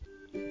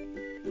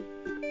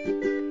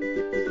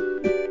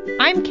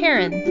I'm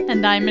Karen.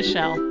 And I'm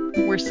Michelle.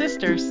 We're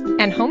sisters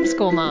And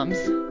homeschool moms.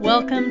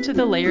 Welcome to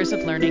the Layers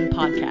of Learning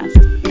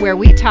podcast, where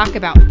we talk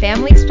about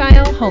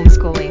family-style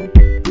homeschooling.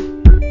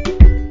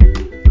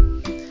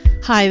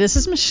 Hi, this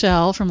is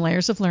Michelle from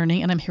Layers of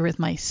Learning, and I'm here with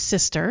my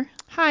sister.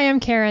 Hi,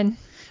 I'm Karen.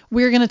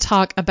 We're going to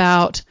talk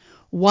about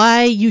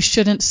why you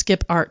shouldn't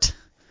skip art.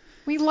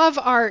 We love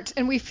art,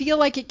 and we feel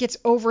like it gets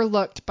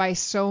overlooked by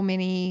so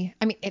many.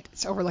 I mean,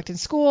 it's overlooked in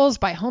schools,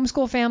 by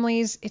homeschool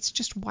families. It's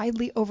just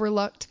widely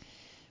overlooked.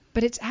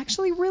 But it's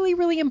actually really,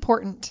 really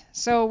important.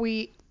 So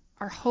we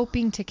are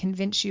hoping to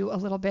convince you a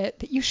little bit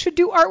that you should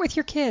do art with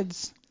your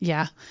kids.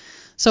 Yeah.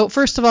 So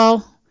first of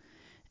all,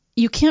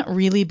 you can't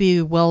really be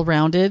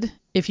well-rounded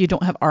if you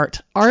don't have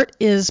art. Art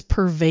is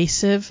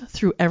pervasive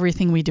through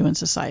everything we do in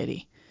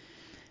society.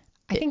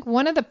 I think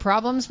one of the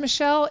problems,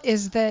 Michelle,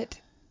 is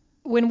that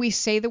when we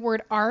say the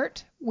word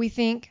art, we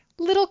think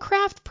little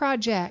craft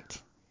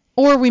project.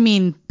 Or we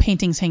mean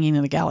paintings hanging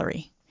in a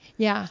gallery.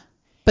 Yeah.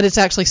 But it's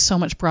actually so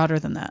much broader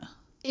than that.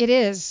 It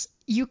is.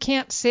 You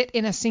can't sit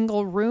in a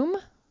single room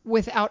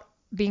without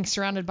being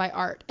surrounded by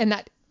art. And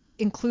that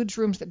includes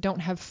rooms that don't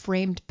have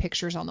framed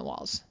pictures on the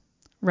walls.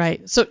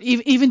 Right. So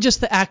even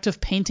just the act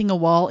of painting a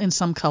wall in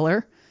some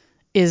color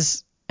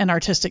is an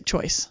artistic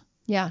choice.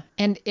 Yeah.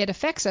 And it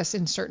affects us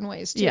in certain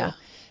ways, too. Yeah.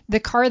 The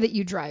car that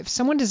you drive,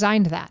 someone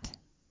designed that.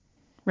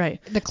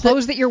 Right. The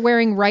clothes that you're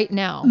wearing right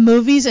now.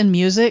 Movies and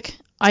music,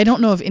 I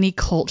don't know of any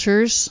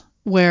cultures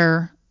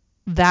where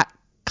that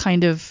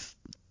kind of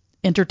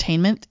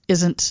entertainment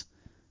isn't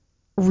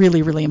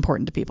really, really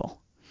important to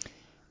people.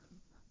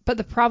 But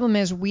the problem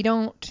is we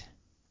don't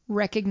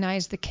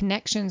recognize the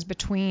connections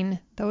between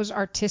those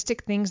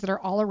artistic things that are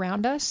all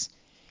around us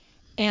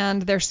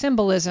and their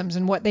symbolisms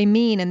and what they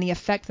mean and the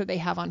effect that they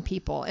have on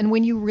people. And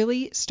when you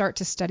really start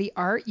to study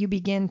art, you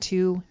begin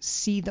to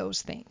see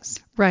those things.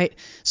 Right.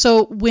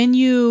 So when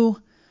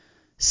you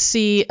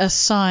see a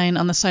sign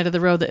on the side of the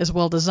road that is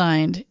well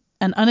designed,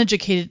 an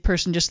uneducated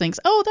person just thinks,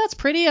 oh, that's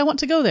pretty, I want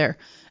to go there.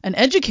 An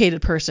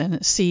educated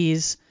person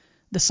sees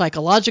the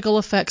psychological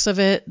effects of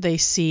it. They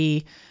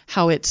see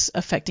how it's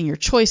affecting your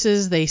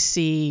choices. They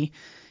see,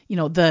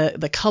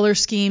 the color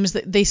schemes.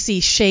 They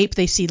see shape.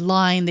 They see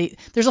line.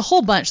 There's a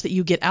whole bunch that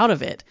you get out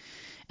of it.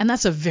 And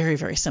that's a very,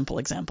 very simple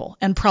example,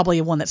 and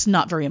probably one that's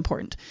not very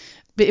important.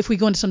 But if we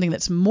go into something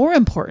that's more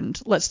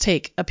important, let's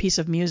take a piece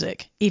of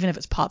music, even if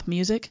it's pop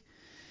music.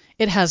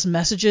 It has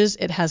messages.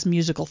 It has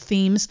musical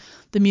themes.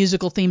 The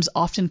musical themes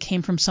often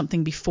came from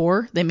something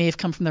before. They may have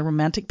come from the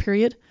Romantic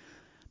period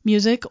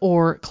music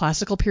or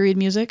classical period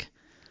music.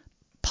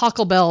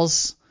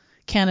 Pachelbel's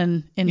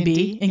Canon in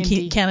B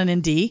and Canon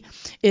in D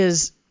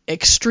is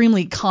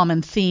extremely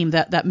common theme.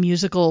 That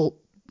musical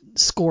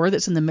score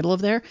that's in the middle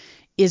of there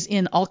is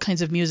in all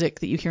kinds of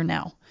music that you hear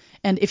now.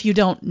 And if you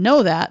don't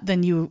know that,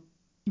 then you're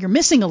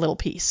missing a little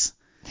piece.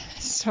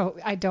 So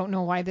I don't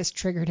know why this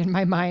triggered in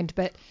my mind,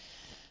 but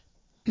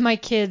my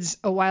kids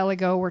a while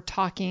ago were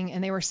talking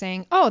and they were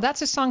saying, oh,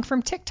 that's a song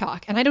from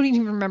TikTok. And I don't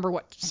even remember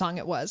what song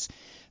it was,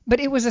 but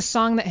it was a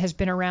song that has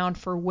been around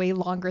for way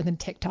longer than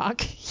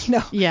TikTok,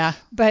 Yeah.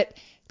 But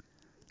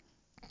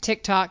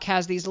TikTok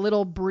has these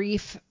little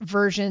brief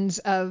versions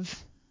of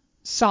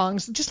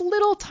songs, just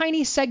little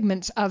tiny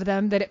segments of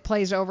them that it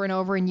plays over and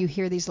over. And you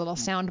hear these little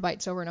sound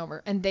bites over and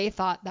over. And they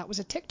thought that was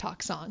a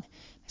TikTok song.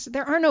 I said,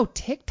 there are no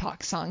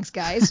TikTok songs,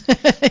 guys.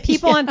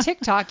 People on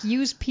TikTok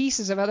use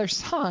pieces of other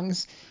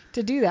songs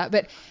to do that.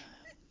 But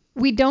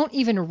we don't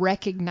even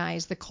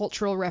recognize the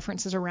cultural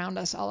references around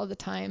us all of the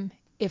time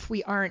if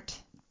we aren't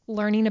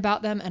learning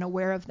about them and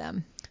aware of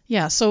them.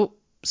 Yeah. So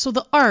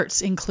the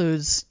arts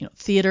includes,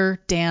 theater,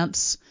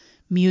 dance,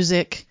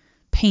 music,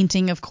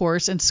 painting, of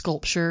course, and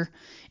sculpture.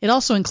 It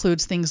also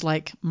includes things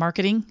like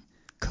marketing,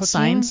 cooking,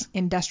 signs,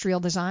 industrial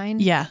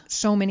design. Yeah.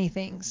 So many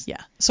things.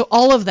 Yeah. So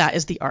all of that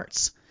is the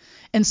arts.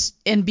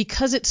 And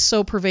because it's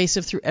so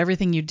pervasive through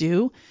everything you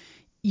do,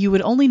 you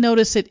would only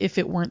notice it if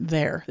it weren't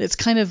there. It's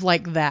kind of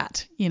like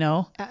that,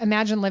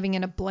 Imagine living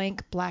in a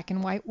blank black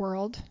and white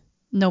world.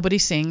 Nobody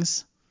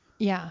sings.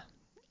 Yeah.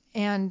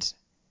 And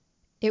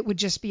it would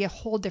just be a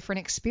whole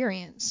different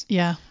experience.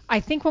 Yeah. I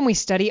think when we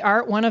study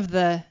art, one of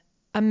the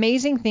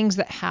amazing things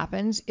that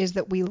happens is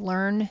that we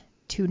learn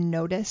to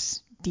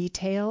notice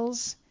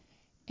details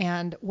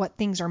and what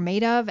things are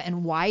made of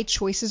and why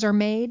choices are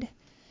made.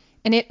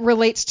 And it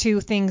relates to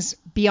things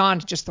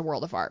beyond just the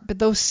world of art. But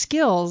those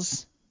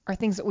skills are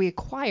things that we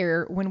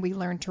acquire when we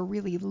learn to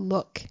really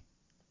look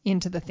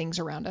into the things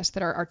around us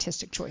that are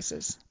artistic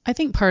choices. I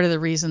think part of the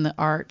reason that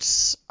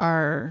arts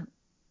are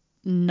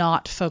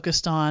not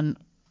focused on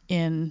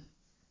in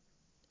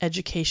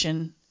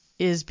education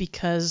is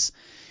because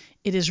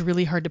it is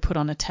really hard to put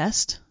on a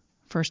test,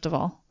 first of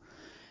all.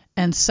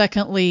 And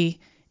secondly,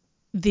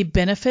 the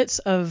benefits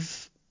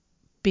of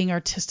being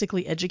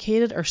artistically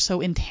educated are so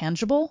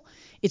intangible.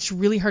 It's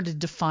really hard to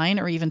define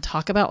or even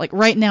talk about. Like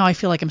right now, I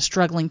feel like I'm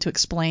struggling to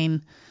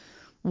explain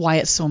why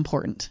it's so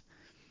important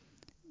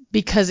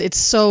because it's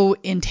so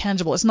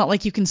intangible. It's not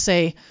like you can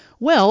say,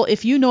 well,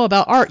 if you know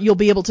about art, you'll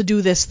be able to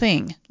do this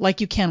thing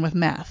like you can with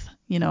math,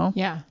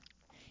 Yeah.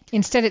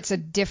 Instead, it's a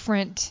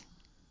different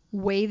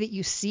way that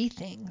you see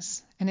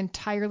things, an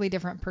entirely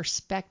different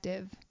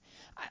perspective.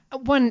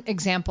 One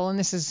example, and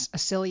this is a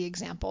silly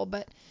example,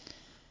 but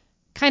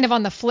kind of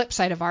on the flip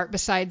side of art,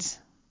 besides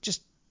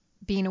just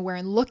being aware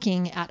and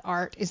looking at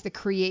art, is the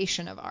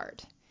creation of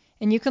art.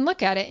 And you can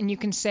look at it and you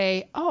can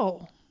say,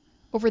 oh,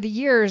 over the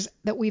years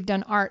that we've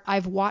done art,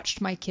 I've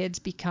watched my kids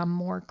become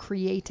more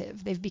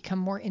creative. They've become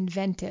more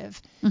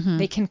inventive. Mm-hmm.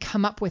 They can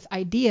come up with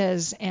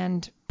ideas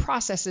and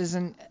processes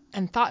and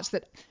thoughts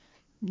that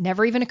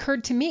never even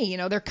occurred to me. You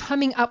know, they're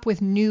coming up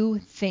with new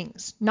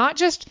things, not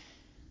just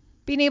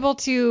being able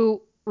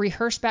to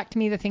rehearse back to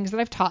me the things that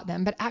I've taught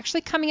them, but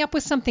actually coming up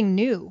with something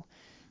new.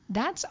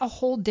 That's a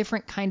whole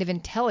different kind of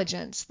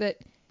intelligence that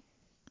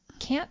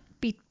can't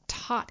be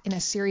taught in a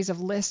series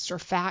of lists or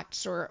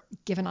facts or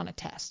given on a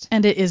test.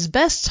 And it is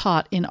best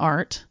taught in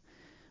art,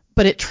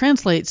 but it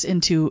translates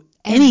into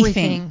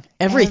anything.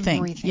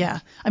 Everything. Yeah.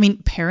 I mean,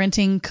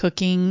 parenting,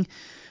 cooking.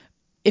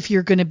 If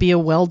you're going to be a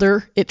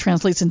welder, it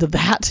translates into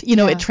that. You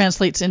know, It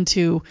translates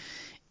into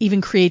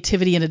even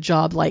creativity in a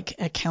job like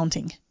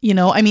accounting. You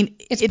know, I mean,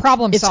 it's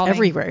problem solving. It's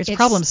everywhere. It's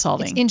problem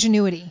solving. It's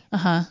ingenuity.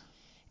 Uh-huh.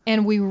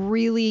 And we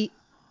really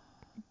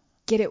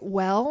get it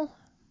well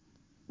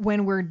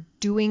when we're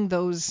doing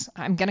those,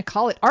 I'm going to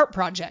call it art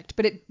project,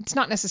 but it's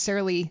not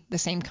necessarily the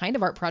same kind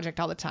of art project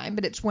all the time,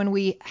 but it's when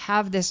we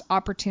have this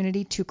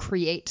opportunity to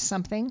create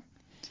something.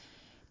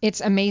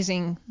 It's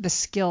amazing the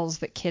skills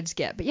that kids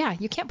get. But yeah,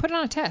 you can't put it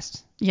on a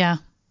test. Yeah.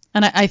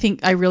 And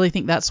I really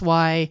think that's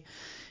why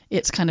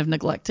it's kind of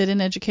neglected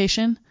in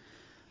education.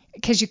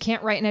 Because you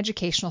can't write an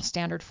educational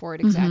standard for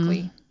it exactly.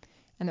 Mm-hmm.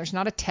 And there's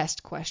not a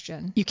test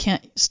question. You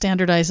can't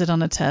standardize it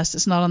on a test.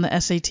 It's not on the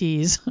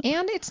SATs.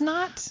 And it's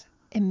not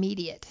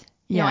immediate.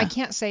 You know, I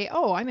can't say,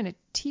 oh, I'm going to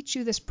teach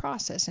you this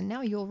process and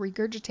now you'll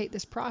regurgitate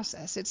this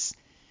process. It's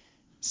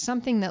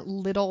something that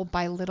little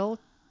by little,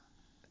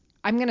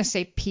 I'm going to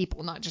say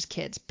people, not just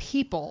kids,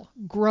 people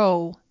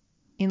grow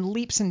in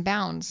leaps and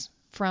bounds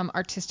from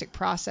artistic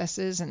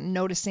processes and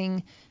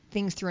noticing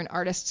things through an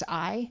artist's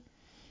eye.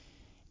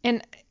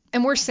 And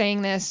we're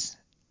saying this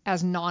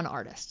as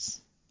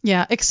non-artists.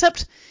 Yeah,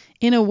 except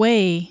in a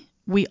way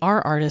we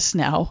are artists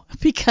now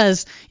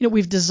because, you know,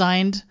 we've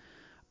designed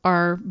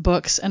our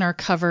books and our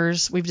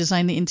covers. We've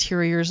designed the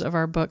interiors of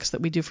our books that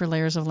we do for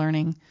Layers of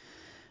Learning.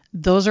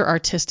 Those are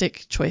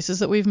artistic choices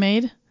that we've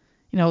made.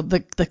 You know,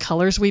 the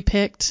colors we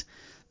picked,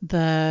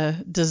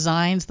 the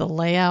designs, the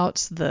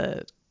layouts,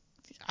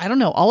 I don't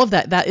know, all of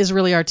that is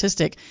really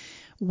artistic.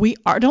 We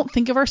don't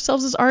think of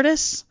ourselves as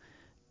artists,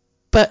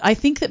 but I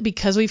think that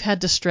because we've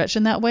had to stretch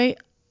in that way,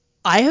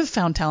 I have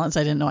found talents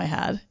I didn't know I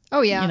had.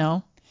 Oh yeah. You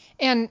know?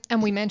 And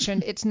we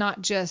mentioned it's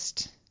not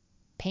just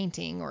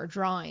painting or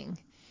drawing.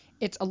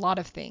 It's a lot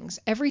of things.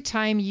 Every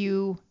time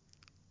you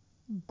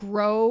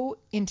grow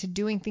into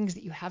doing things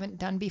that you haven't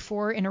done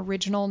before in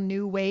original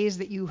new ways,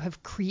 that you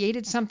have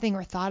created something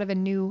or thought of a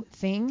new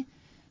thing,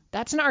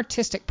 that's an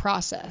artistic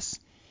process.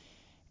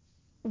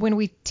 When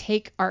we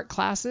take art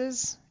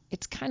classes,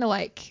 it's kind of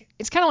like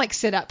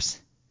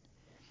sit-ups.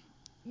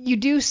 You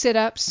do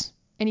sit-ups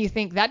and you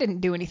think that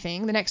didn't do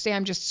anything. The next day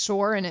I'm just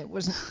sore and it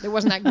wasn't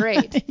that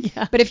great.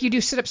 Yeah. But if you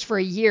do sit-ups for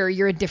a year,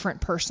 you're a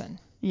different person.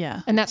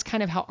 Yeah. And that's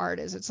kind of how art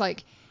is. It's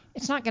like,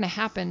 it's not going to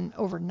happen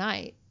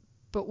overnight,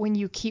 but when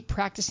you keep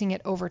practicing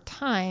it over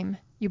time,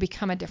 you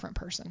become a different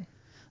person.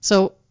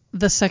 So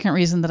the second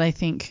reason that I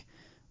think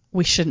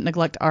we shouldn't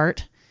neglect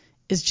art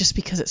is just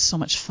because it's so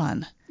much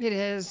fun. It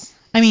is.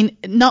 I mean,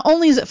 not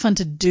only is it fun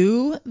to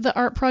do the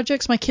art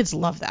projects, my kids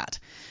love that,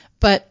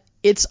 but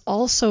it's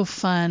also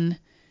fun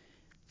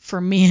for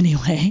me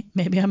anyway.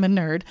 Maybe I'm a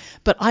nerd,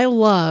 but I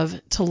love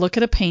to look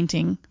at a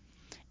painting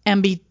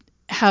and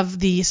have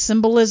the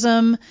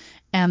symbolism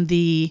and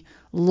the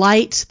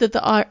light that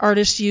the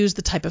artist used,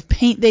 the type of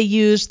paint they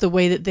used, the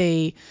way that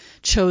they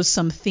chose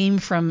some theme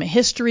from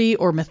history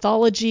or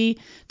mythology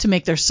to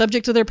make their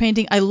subject of their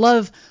painting. I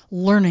love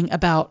learning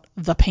about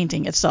the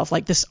painting itself,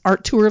 like this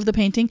art tour of the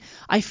painting.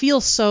 I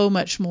feel so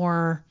much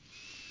more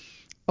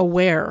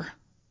aware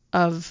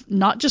of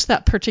not just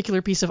that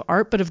particular piece of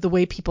art, but of the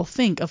way people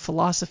think, of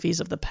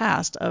philosophies of the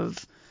past,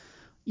 of,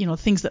 you know,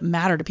 things that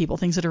matter to people,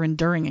 things that are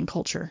enduring in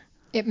culture.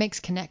 It makes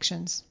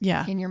connections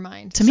in your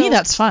mind. To me,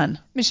 that's fun.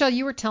 Michelle,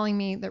 you were telling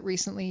me that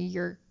recently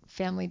your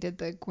family did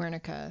the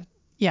Guernica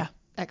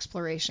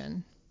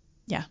exploration.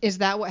 Yeah. Is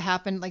that what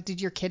happened? Like,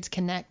 did your kids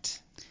connect?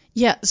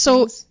 Yeah.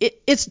 So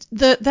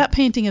that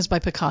painting is by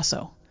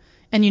Picasso.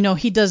 And, you know,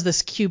 he does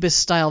this cubist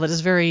style that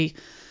is very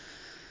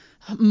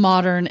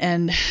modern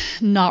and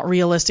not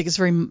realistic. It's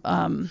very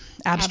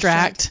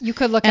abstract. You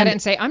could look at it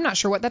and say, I'm not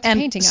sure what that's a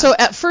painting of. So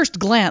at first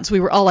glance, we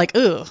were all like,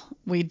 ugh,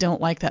 we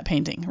don't like that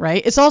painting,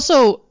 right? It's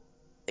also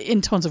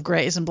in tones of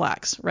grays and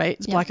blacks, right?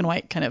 It's black and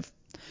white kind of.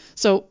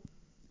 So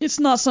it's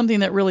not something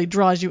that really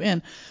draws you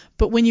in.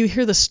 But when you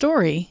hear the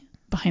story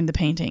behind the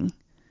painting,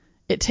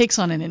 it takes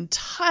on an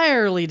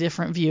entirely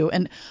different view.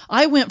 And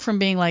I went from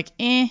being like,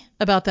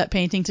 about that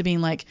painting to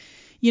being like,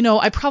 you know,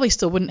 I probably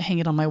still wouldn't hang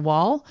it on my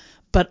wall,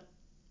 but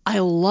I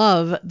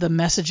love the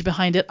message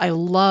behind it. I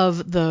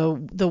love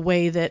the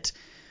way that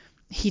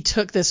he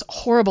took this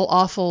horrible,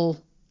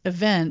 awful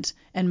event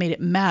and made it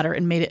matter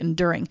and made it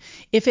enduring.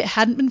 If it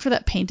hadn't been for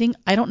that painting,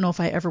 I don't know if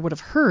I ever would have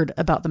heard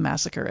about the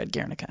massacre at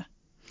Guernica.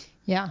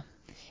 Yeah.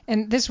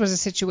 And this was a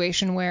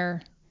situation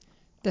where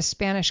the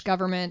Spanish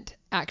government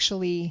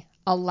actually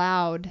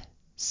allowed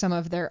some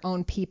of their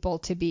own people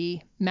to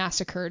be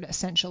massacred,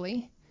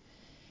 essentially.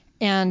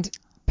 And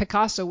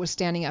Picasso was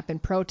standing up in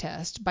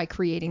protest by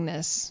creating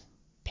this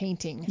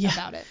painting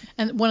about it.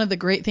 And one of the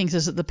great things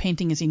is that the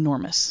painting is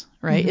enormous,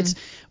 right?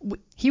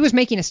 He was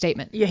making a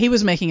statement. Yeah, he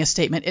was making a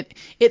statement.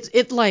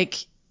 It's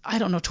like, I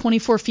don't know,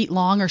 24 feet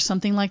long or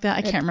something like that.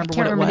 I can't remember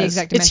what it was. The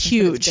exact It's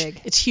dimensions, huge. but it's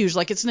big. It's huge.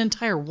 Like it's an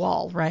entire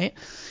wall, right?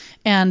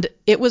 And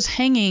it was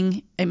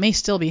hanging, it may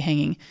still be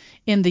hanging,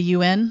 in the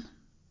UN,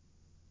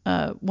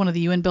 one of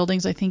the UN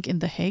buildings, I think in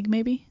The Hague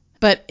maybe.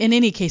 But in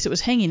any case, it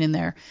was hanging in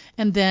there.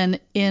 And then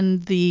in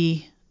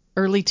the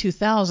early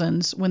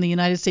 2000s, when the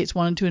United States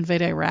wanted to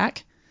invade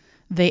Iraq,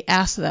 they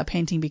asked that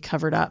painting be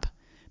covered up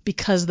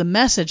because the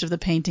message of the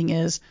painting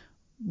is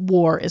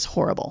war is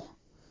horrible.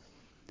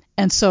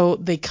 And so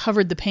they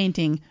covered the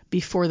painting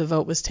before the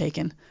vote was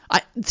taken.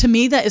 To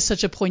me, that is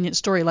such a poignant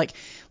story. Like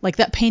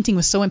that painting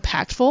was so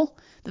impactful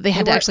that they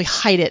had to actually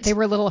hide it. They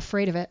were a little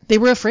afraid of it. They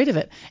were afraid of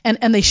it.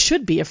 And they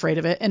should be afraid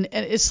of it. And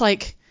it's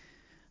like,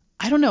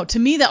 I don't know. To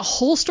me, that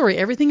whole story,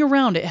 everything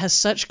around it has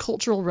such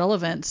cultural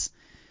relevance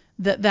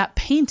that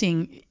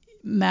painting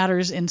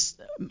matters in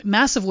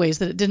massive ways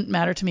that it didn't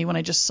matter to me when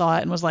I just saw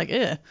it and was like,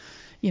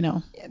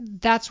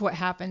 That's what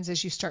happens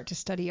as you start to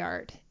study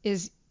art,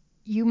 is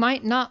you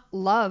might not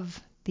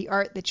love the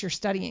art that you're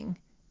studying,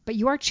 but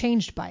you are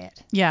changed by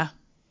it. Yeah.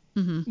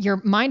 Mm-hmm.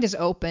 Your mind is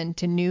open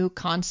to new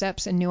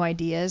concepts and new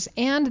ideas.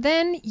 And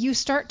then you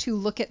start to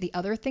look at the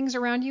other things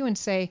around you and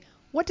say,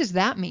 what does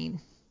that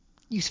mean?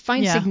 You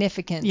find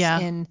significance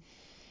in,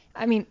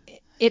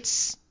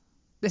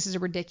 this is a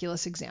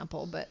ridiculous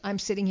example, but I'm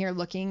sitting here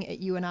looking at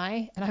you and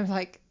I'm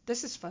like,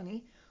 this is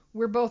funny.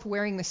 We're both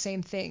wearing the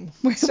same thing.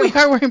 So we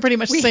are wearing pretty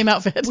much the same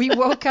outfit. We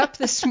woke up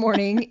this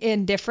morning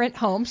in different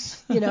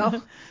homes,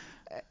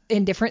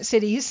 in different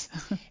cities.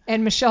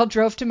 And Michelle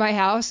drove to my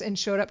house and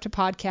showed up to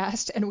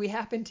podcast. And we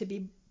happened to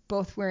be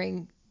both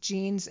wearing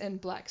jeans and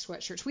black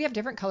sweatshirts. We have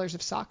different colors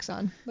of socks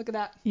on. Look at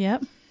that.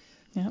 Yep.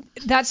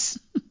 That's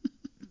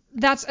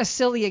a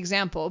silly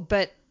example,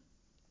 but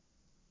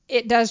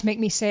it does make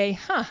me say,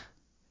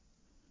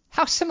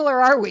 how similar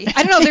are we?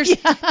 I don't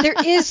know. There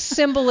is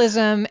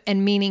symbolism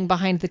and meaning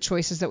behind the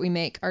choices that we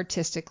make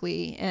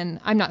artistically. And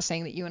I'm not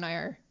saying that you and I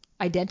are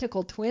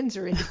identical twins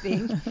or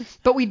anything,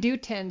 but we do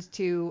tend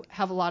to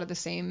have a lot of the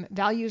same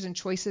values and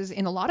choices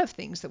in a lot of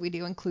things that we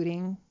do,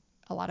 including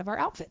a lot of our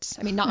outfits.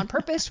 I mean, not on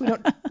purpose. We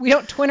don't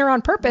twinner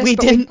on purpose. We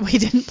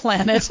didn't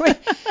plan it.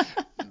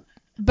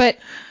 But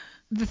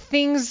the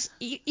things,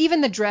 even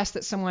the dress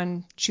that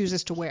someone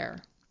chooses to wear,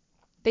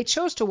 they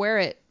chose to wear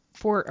it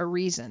for a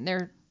reason.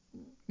 They're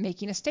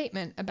making a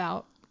statement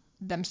about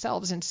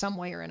themselves in some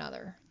way or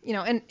another,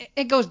 and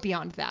it goes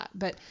beyond that.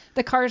 But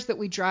the cars that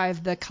we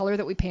drive, the color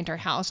that we paint our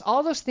house,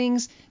 all those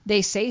things,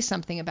 they say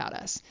something about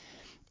us.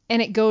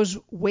 And it goes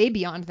way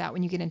beyond that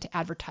when you get into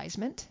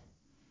advertisement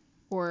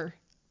or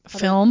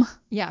film.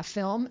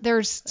 Film.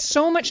 There's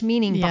so much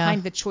meaning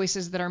behind the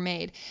choices that are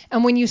made.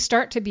 And when you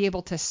start to be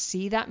able to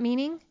see that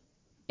meaning,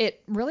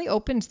 it really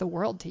opens the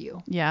world to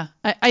you. Yeah.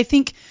 I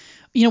think,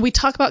 we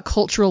talk about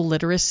cultural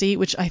literacy,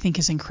 which I think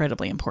is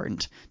incredibly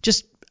important.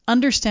 Just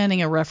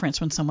understanding a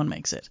reference when someone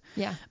makes it.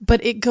 Yeah.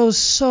 But it goes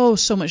so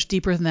much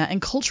deeper than that.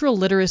 And cultural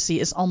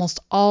literacy is almost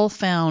all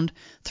found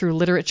through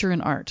literature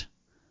and art.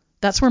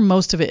 That's where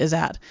most of it is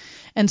at.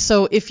 And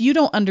so if you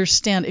don't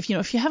understand, if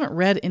you haven't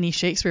read any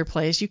Shakespeare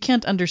plays, you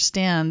can't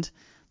understand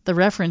the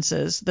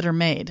references that are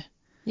made.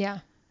 Yeah.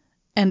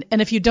 And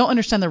if you don't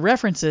understand the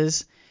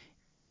references,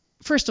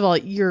 first of all,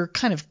 you're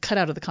kind of cut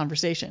out of the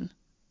conversation,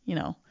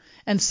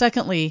 And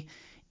secondly,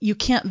 you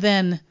can't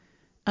then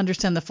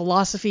understand the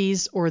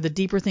philosophies or the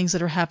deeper things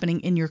that are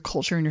happening in your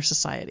culture and your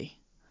society.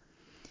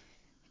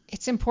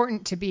 It's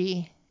important to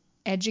be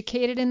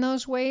educated in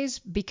those ways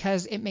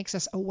because it makes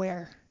us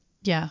aware.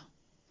 Yeah.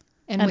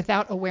 And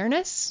without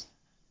awareness,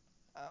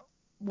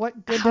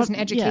 what good does an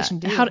education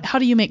do? How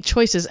do you make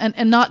choices?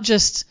 And not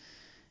just,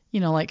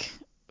 like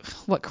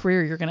what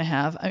career you're going to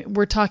have.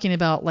 We're talking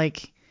about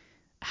like,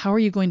 how are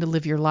you going to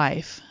live your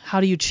life? How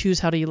do you choose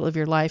how do you live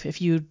your life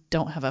if you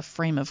don't have a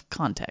frame of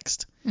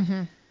context?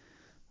 Mm-hmm.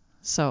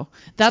 So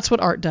that's what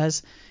art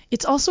does.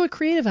 It's also a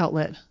creative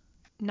outlet.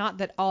 Not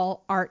that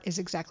all art is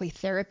exactly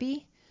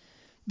therapy,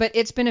 but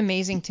it's been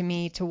amazing to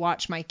me to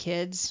watch my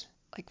kids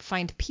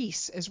find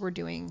peace as we're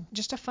doing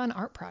just a fun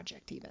art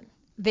project even.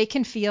 They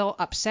can feel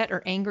upset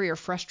or angry or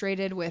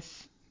frustrated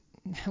with,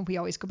 we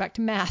always go back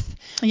to math,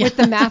 with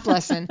the math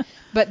lesson,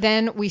 but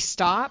then we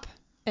stop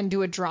and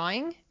do a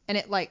drawing and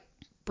it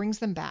brings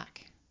them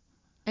back.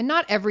 And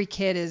not every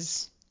kid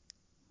is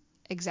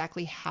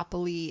exactly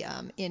happily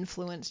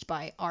influenced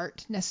by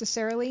art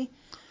necessarily,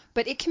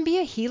 but it can be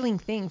a healing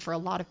thing for a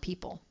lot of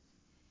people.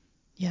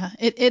 Yeah,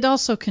 it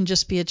also can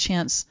just be a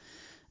chance.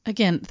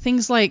 Again,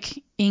 things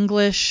like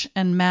English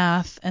and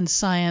math and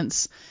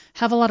science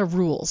have a lot of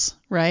rules,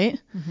 right?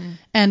 Mm-hmm.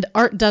 And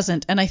art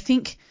doesn't. And I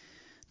think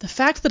the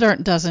fact that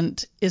art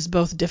doesn't is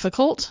both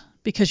difficult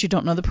because you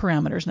don't know the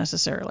parameters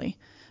necessarily,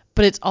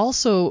 but it's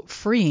also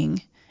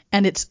freeing,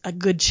 and it's a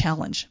good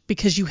challenge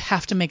because you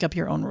have to make up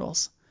your own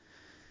rules.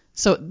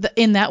 So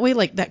in that way,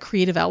 like that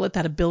creative outlet,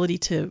 that ability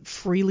to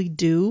freely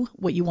do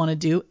what you want to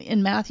do.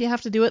 In math, you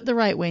have to do it the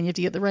right way and you have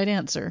to get the right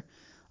answer.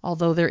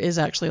 Although there is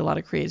actually a lot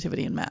of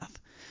creativity in math.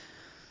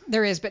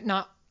 There is, but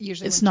not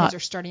usually It's when not, kids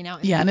are starting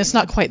out. Yeah, and it's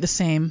not quite the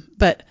same.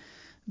 But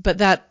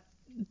that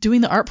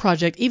doing the art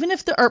project, even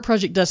if the art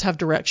project does have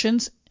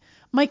directions,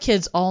 my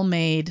kids all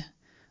made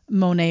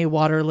Monet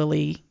water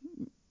lily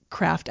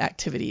craft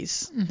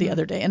activities the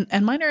other day.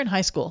 And mine are in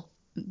high school.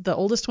 The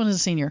oldest one is a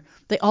senior.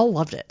 They all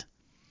loved it.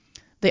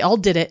 They all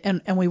did it.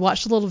 And we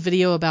watched a little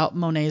video about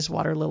Monet's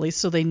water lilies,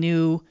 so they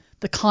knew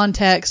the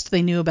context.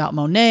 They knew about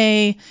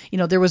Monet. You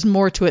know, there was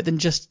more to it than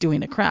just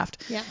doing a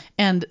craft. Yeah.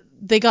 And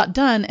they got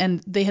done,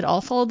 and they had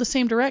all followed the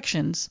same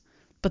directions,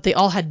 but they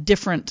all had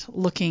different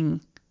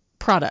looking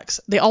products.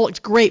 They all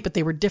looked great, but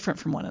they were different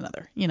from one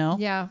another, you know?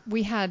 Yeah,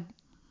 we had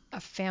a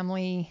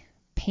family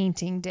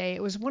painting day.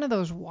 It was one of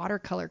those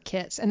watercolor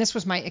kits, and this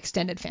was my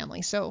extended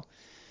family. So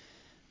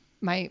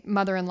my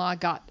mother-in-law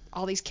got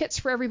all these kits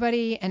for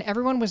everybody, and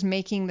everyone was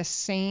making the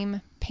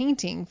same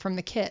painting from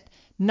the kit.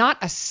 Not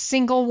a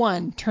single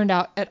one turned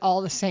out at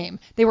all the same.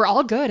 They were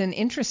all good and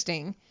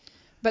interesting,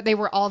 but they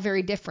were all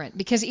very different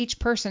because each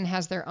person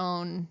has their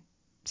own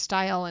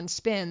style and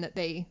spin that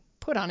they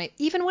put on it,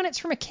 even when it's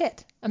from a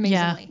kit,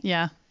 amazingly.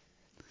 Yeah.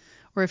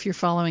 Or if you're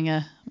following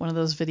one of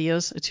those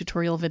videos, a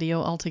tutorial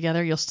video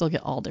altogether, you'll still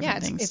get all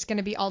different things. It's going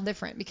to be all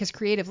different because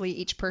creatively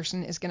each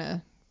person is going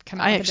to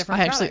come out with a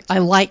different product. I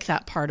like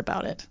that part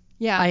about it.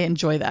 Yeah. I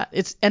enjoy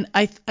that.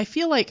 I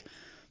feel like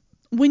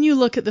when you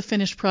look at the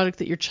finished product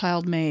that your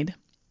child made,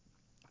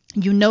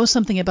 you know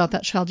something about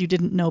that child you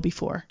didn't know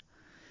before.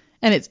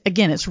 And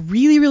it's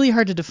really, really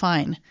hard to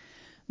define,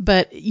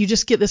 but you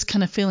just get this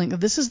kind of feeling that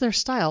this is their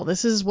style.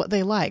 This is what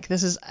they like.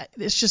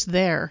 It's just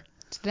there.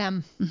 It's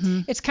them.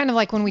 Mm-hmm. It's kind of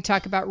like when we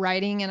talk about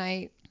writing, and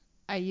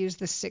I use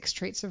the 6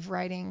 traits of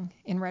writing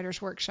in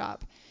Writer's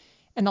Workshop.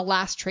 And the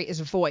last trait is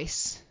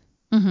voice.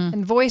 Mm-hmm.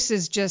 And voice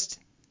is just,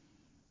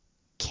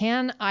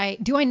 do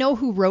I know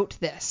who wrote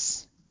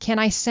this? Can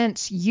I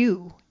sense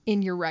you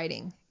in your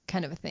writing,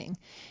 kind of a thing.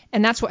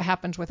 And that's what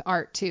happens with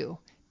art too.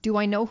 Do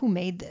I know who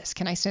made this?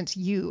 Can I sense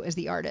you as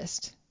the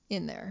artist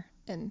in there?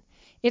 And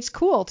it's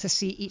cool to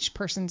see each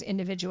person's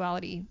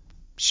individuality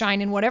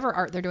shine in whatever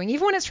art they're doing,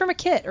 even when it's from a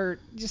kit or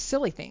just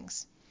silly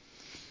things.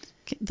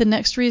 The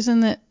next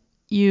reason that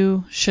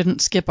you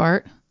shouldn't skip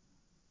art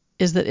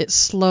is that it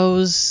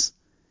slows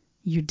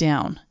you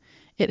down.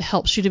 It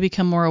helps you to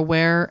become more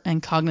aware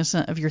and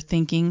cognizant of your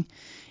thinking.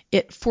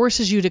 It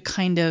forces you to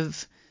kind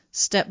of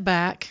step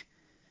back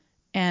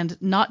and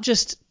not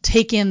just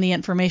take in the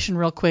information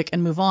real quick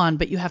and move on,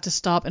 but you have to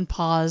stop and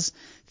pause,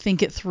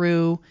 think it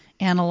through,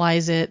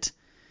 analyze it.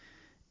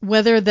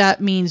 Whether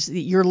that means that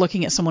you're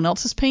looking at someone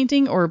else's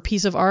painting or a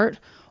piece of art,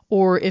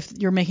 or if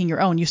you're making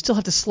your own, you still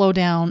have to slow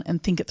down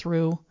and think it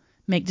through,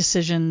 make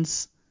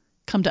decisions,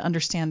 come to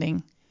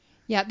understanding.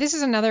 Yeah, this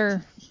is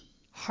another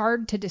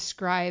hard to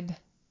describe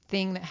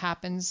thing that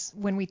happens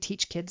when we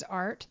teach kids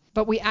art,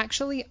 but we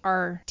actually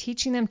are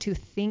teaching them to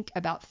think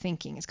about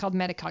thinking. It's called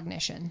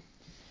metacognition.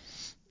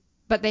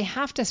 But they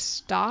have to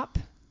stop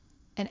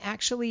and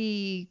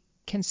actually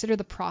consider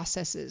the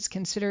processes,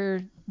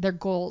 consider their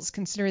goals,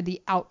 consider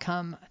the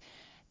outcome.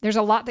 There's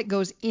a lot that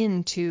goes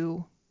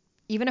into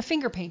even a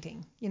finger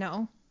painting, you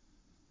know.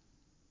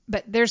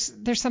 But there's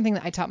something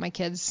that I taught my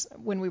kids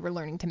when we were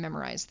learning to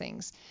memorize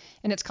things,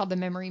 and it's called the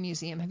Memory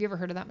Museum. Have you ever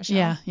heard of that,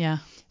 Michelle? Yeah.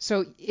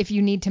 So if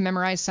you need to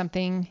memorize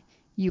something,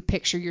 you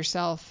picture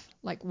yourself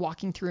like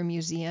walking through a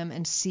museum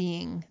and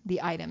seeing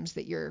the items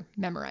that you're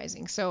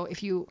memorizing. So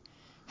if you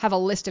have a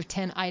list of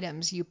 10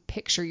 items, you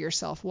picture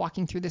yourself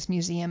walking through this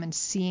museum and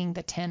seeing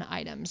the 10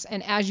 items.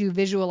 And as you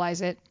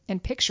visualize it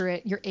and picture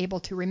it, you're able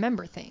to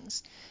remember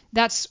things.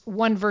 That's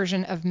one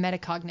version of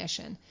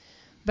metacognition.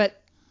 But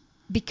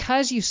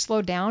because you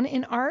slow down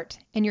in art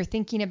and you're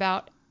thinking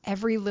about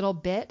every little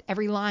bit,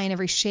 every line,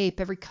 every shape,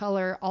 every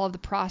color, all of the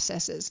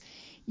processes,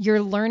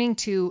 you're learning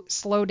to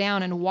slow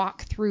down and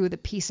walk through the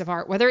piece of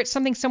art, whether it's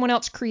something someone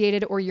else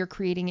created or you're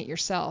creating it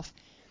yourself.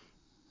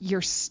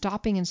 You're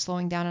stopping and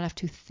slowing down enough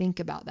to think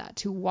about that,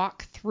 to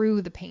walk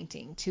through the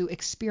painting, to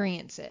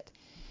experience it.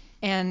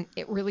 And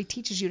it really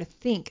teaches you to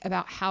think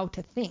about how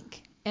to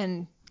think.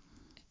 And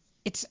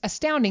it's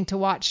astounding to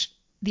watch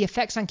the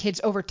effects on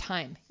kids over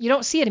time. You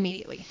don't see it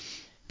immediately,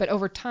 but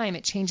over time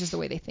it changes the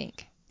way they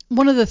think.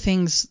 One of the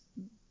things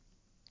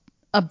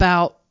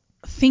about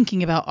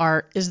thinking about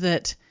art is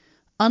that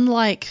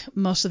unlike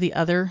most of the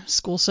other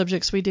school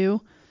subjects we do,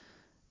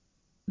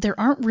 there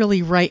aren't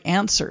really right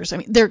answers. I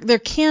mean, there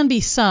can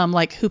be some,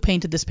 like, who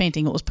painted this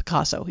painting? It was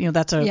Picasso. You know,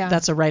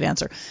 that's a right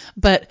answer.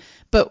 But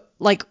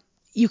like,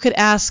 you could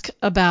ask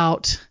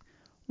about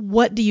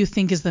what do you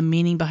think is the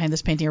meaning behind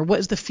this painting? Or what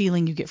is the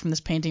feeling you get from this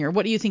painting? Or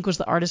what do you think was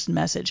the artist's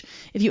message?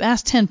 If you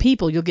ask 10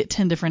 people, you'll get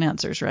 10 different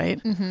answers,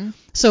 right? Mm-hmm.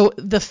 So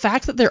the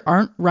fact that there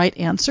aren't right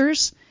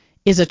answers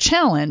is a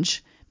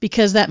challenge,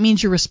 because that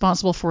means you're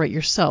responsible for it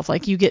yourself.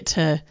 Like, you get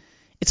to,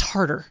 it's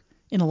harder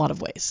in a lot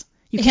of ways.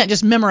 You can't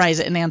just memorize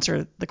it and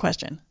answer the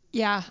question.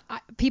 Yeah.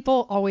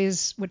 People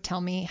always would tell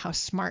me how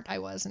smart I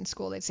was in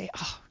school. They'd say,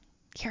 "Oh,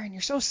 Karen,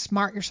 you're so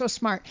smart. You're so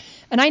smart."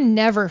 And I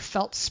never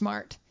felt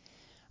smart.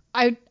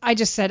 I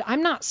just said,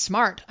 "I'm not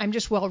smart. I'm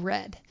just well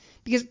read."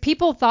 Because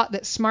people thought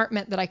that smart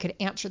meant that I could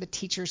answer the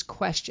teacher's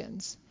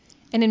questions.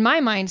 And in my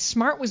mind,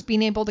 smart was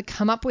being able to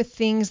come up with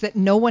things that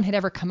no one had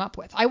ever come up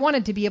with. I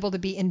wanted to be able to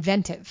be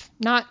inventive,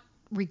 not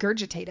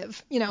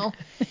regurgitative, you know.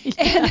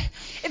 Yeah.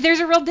 And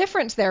there's a real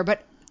difference there.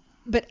 But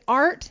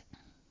art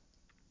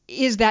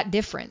is that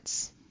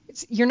difference.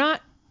 You're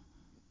not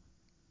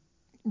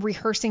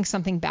rehearsing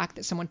something back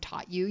that someone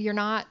taught you. You're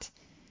not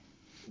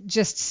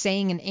just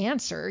saying an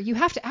answer. You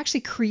have to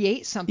actually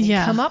create something,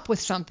 come up with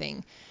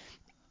something.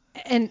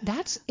 And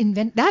that's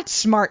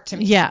smart to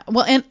me. Yeah.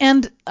 Well,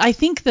 and I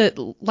think that,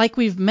 like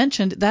we've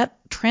mentioned, that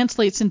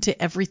translates into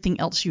everything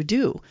else you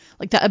do.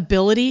 Like, that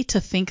ability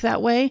to think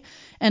that way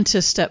and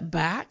to step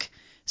back,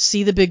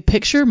 see the big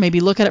picture,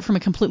 maybe look at it from a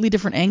completely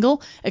different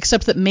angle,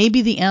 except that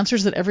maybe the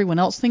answers that everyone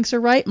else thinks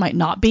are right might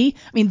not be.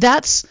 I mean,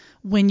 that's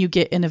when you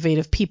get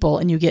innovative people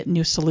and you get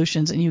new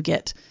solutions, and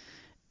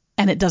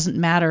it doesn't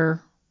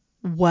matter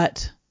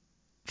what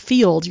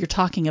field you're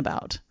talking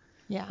about.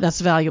 Yeah. That's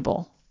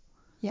valuable.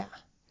 Yeah.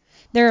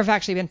 There have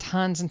actually been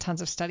tons and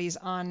tons of studies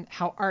on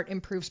how art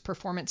improves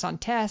performance on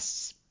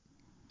tests.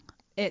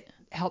 It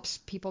helps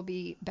people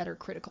be better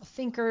critical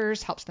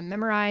thinkers, helps them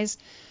memorize,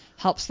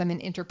 helps them in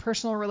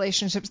interpersonal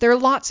relationships. There are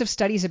lots of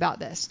studies about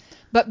this.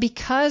 But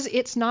because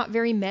it's not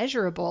very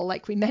measurable,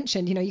 like we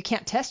mentioned, you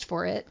can't test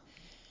for it,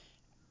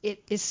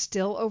 it is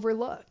still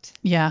overlooked.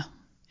 Yeah,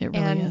 it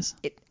really is.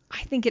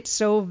 I think it's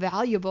so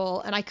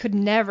valuable, and I could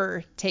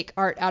never take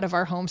art out of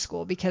our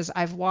homeschool, because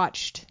I've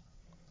watched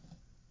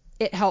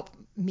it help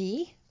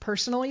me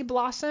personally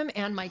blossom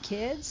and my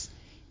kids.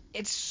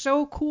 It's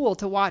so cool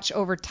to watch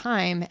over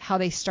time how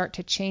they start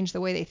to change the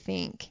way they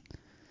think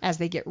as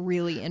they get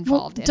really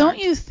involved in don't art.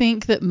 you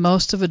think that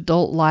most of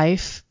adult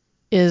life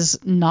is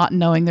not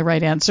knowing the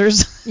right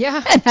answers?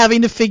 Yeah. And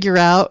having to figure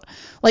out,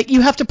 like,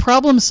 you have to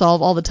problem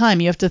solve all the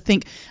time. You have to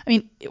think, I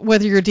mean,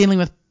 whether you're dealing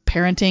with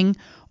parenting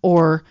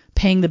or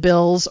paying the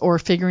bills or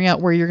figuring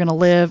out where you're going to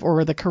live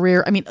or the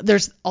career. I mean,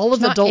 there's all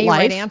of adult life.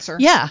 Right answer.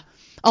 Yeah.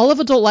 All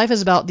of adult life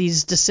is about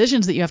these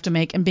decisions that you have to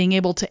make and being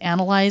able to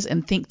analyze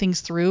and think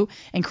things through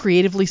and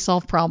creatively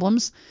solve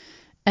problems.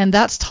 And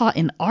that's taught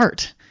in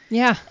art.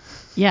 Yeah.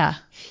 Yeah.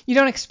 You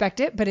don't expect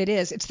it, but it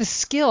is. It's the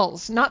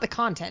skills, not the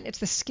content. It's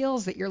the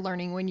skills that you're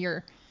learning when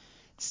you're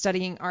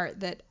studying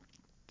art that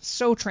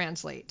so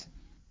translate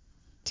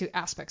to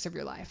aspects of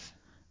your life.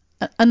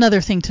 Another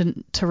thing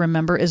to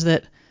remember is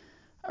that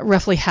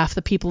roughly half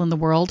the people in the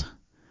world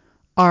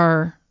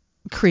are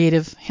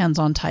creative,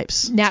 hands-on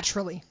types.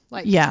 Naturally.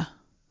 Yeah.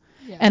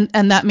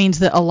 And that means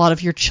that a lot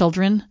of your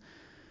children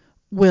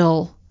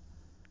will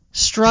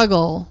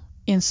struggle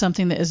in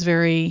something that is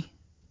very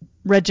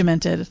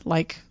regimented,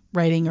 like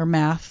writing or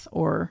math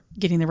or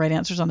getting the right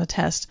answers on the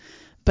test.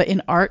 But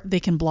in art, they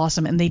can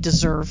blossom, and they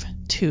deserve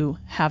to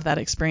have that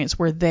experience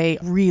where they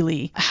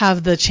really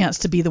have the chance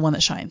to be the one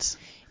that shines.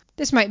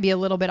 This might be a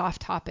little bit off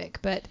topic,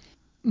 but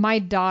my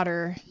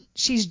daughter,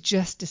 she's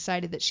just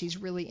decided that she's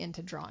really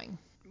into drawing.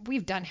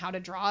 We've done how to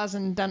draws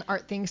and done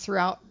art things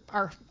throughout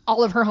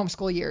all of her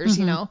homeschool years,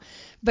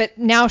 but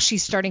now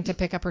she's starting to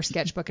pick up her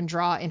sketchbook and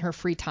draw in her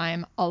free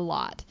time a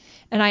lot.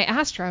 And I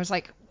asked her, I was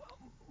like,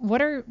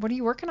 what are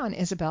you working on,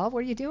 Isabel? What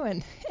are you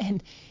doing?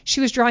 And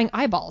she was drawing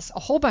eyeballs, a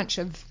whole bunch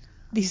of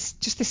this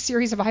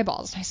series of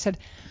eyeballs. And I said,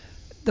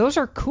 those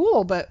are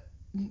cool, but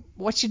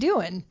what you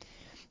doing?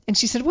 And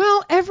she said,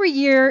 well, every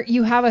year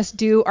you have us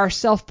do our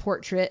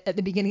self-portrait at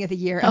the beginning of the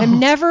year, and I'm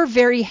never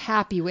very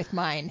happy with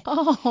mine.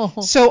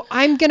 So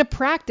I'm going to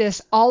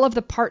practice all of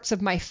the parts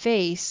of my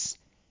face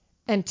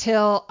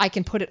until I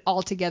can put it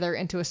all together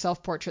into a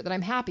self-portrait that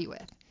I'm happy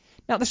with.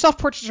 Now, the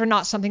self-portraits are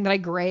not something that I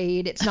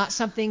grade. It's not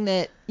something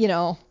that,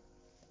 I'm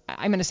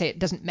going to say it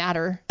doesn't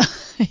matter.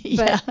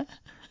 Yeah.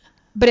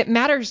 But it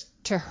matters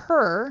to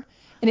her,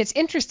 and it's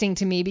interesting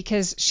to me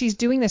because she's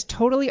doing this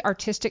totally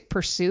artistic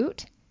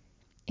pursuit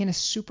in a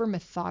super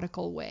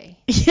methodical way.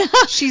 Yeah.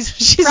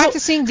 She's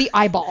practicing the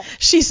eyeball.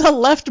 She's a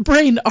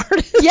left-brained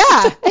artist.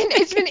 Yeah. And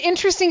it's been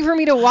interesting for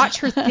me to watch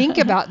her think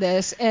about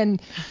this.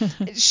 And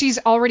she's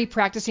already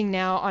practicing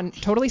now on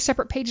totally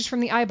separate pages from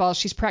the eyeball.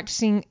 She's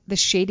practicing the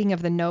shading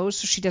of the nose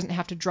so she doesn't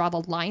have to draw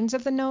the lines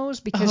of the nose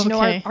because,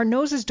 our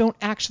noses don't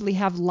actually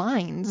have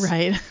lines.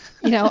 Right.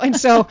 And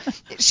so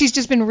she's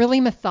just been really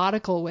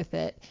methodical with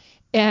it.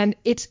 And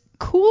it's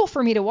cool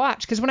for me to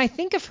watch because when I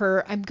think of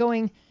her, I'm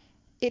going,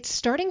 it's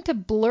starting to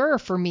blur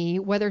for me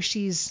whether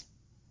she's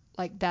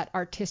like that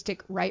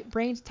artistic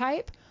right-brained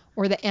type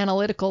or the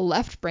analytical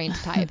left-brained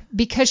type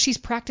because she's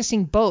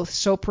practicing both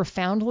so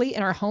profoundly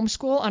in our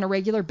homeschool on a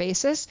regular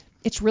basis.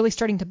 it's really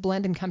starting to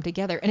blend and come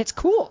together, and it's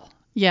cool.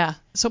 Yeah.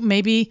 So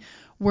maybe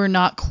we're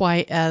not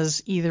quite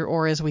as either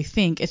or as we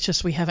think. It's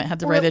just we haven't had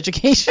the right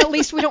education. At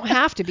least we don't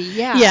have to be.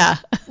 Yeah. Yeah.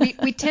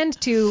 we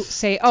tend to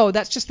say, oh,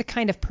 that's just the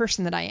kind of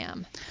person that I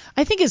am.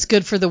 I think it's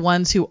good for the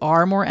ones who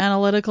are more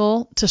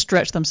analytical to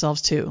stretch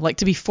themselves too, like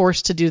to be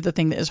forced to do the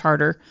thing that is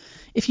harder.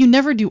 If you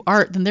never do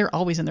art, then they're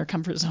always in their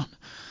comfort zone.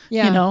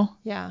 Yeah. You know?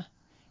 Yeah.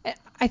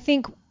 I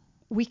think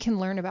we can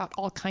learn about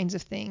all kinds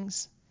of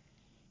things,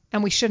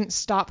 and we shouldn't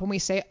stop when we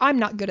say, I'm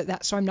not good at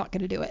that, so I'm not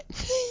going to do it.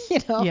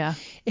 Yeah.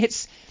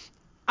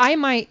 I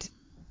might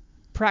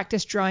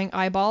practice drawing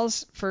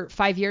eyeballs for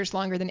 5 years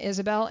longer than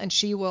Isabel, and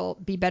she will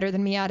be better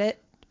than me at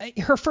it.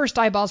 Her first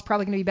eyeball is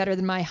probably going to be better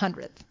than my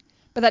 100th,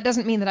 but that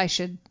doesn't mean that I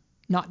should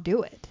not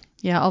do it.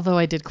 Yeah, although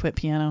I did quit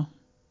piano.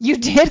 You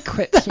did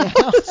quit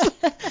piano.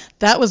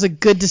 That was a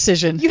good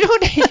decision. You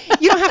don't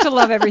have to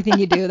love everything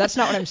you do. That's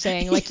not what I'm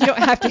saying. Like, you don't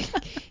have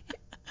to.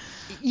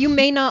 You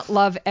may not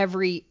love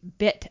every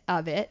bit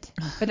of it,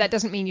 but that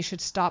doesn't mean you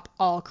should stop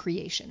all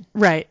creation.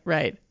 Right.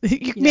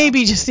 You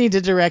maybe just need to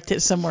direct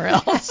it somewhere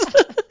else.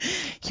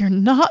 You're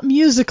not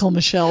musical,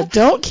 Michelle.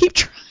 Don't keep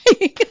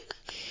trying.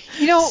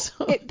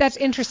 That's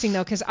interesting,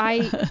 though, because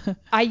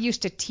I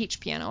used to teach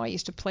piano. I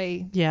used to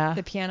play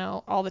the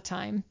piano all the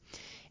time.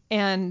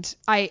 And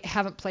I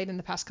haven't played in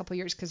the past couple of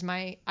years because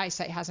my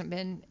eyesight hasn't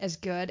been as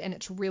good, and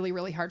it's really,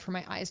 really hard for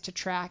my eyes to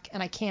track,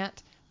 and I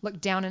can't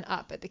look down and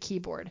up at the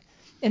keyboard.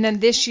 And then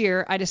this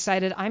year I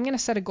decided I'm going to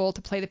set a goal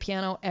to play the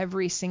piano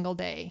every single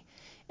day.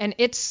 And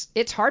it's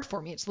hard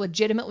for me. It's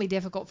legitimately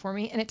difficult for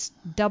me, and it's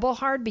double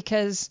hard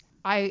because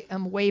I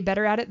am way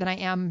better at it than I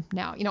am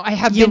now. I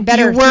have been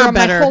better throughout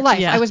my whole life.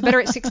 Yeah. I was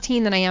better at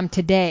 16 than I am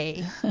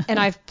today, and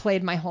I've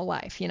played my whole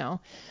life,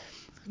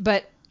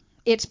 But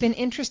it's been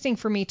interesting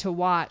for me to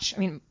watch. I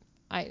mean,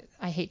 I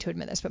hate to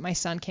admit this, but my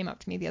son came up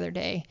to me the other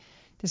day.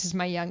 This is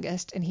my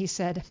youngest, and he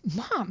said,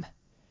 Mom,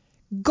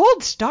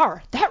 gold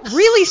star. That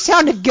really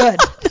sounded good.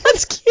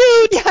 That's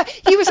cute. Yeah,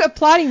 he was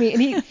applauding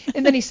me,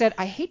 and then he said,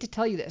 I hate to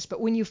tell you this,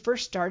 but when you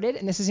first started,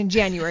 and this is in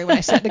January when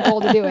I set the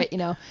goal to do it,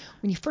 when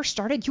you first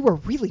started, you were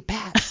really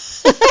bad.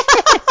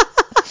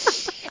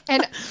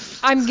 And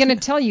I'm going to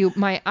tell you,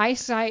 my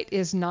eyesight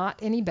is not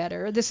any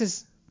better. This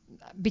is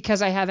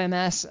because I have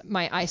MS.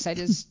 My eyesight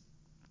is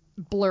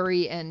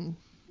blurry, and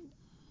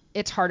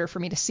it's harder for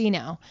me to see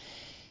now.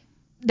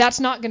 That's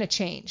not going to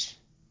change.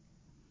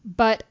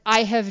 But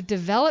I have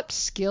developed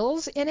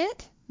skills in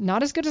it,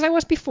 not as good as I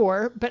was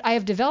before, but I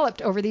have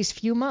developed over these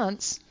few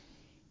months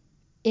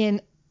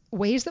in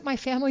ways that my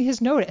family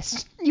has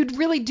noticed. You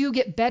really do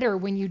get better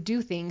when you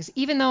do things,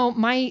 even though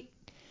my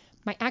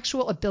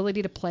actual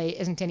ability to play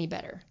isn't any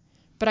better.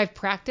 But I've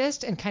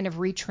practiced and kind of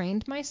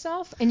retrained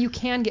myself, and you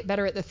can get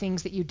better at the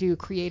things that you do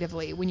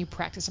creatively when you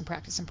practice and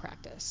practice and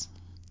practice.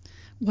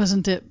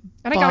 Wasn't it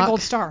And Bach? I got a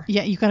gold star.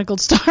 Yeah, you got a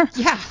gold star?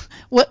 Yeah.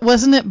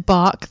 Wasn't it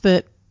Bach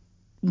that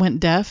went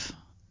deaf,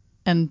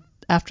 and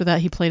after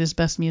that he played his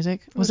best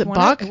music? Was it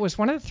Bach? It was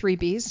one of the 3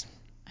 Bs.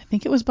 I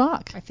think it was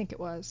Bach. I think it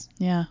was.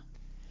 Yeah.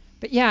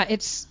 But yeah,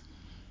 it's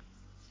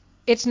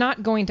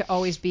not going to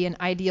always be an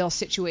ideal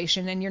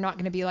situation, and you're not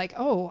going to be like,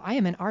 oh, I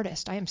am an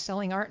artist. I am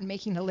selling art and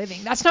making a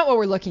living. That's not what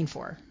we're looking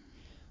for.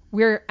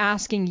 We're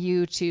asking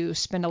you to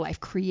spend a life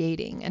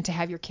creating and to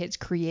have your kids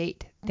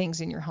create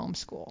things in your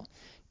homeschool.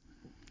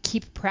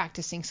 Keep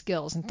practicing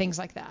skills and things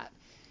like that.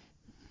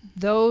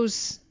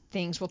 Those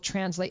things will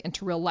translate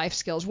into real life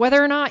skills,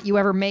 whether or not you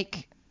ever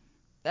make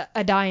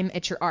a dime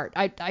at your art.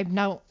 I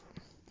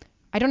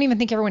don't even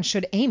think everyone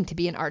should aim to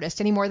be an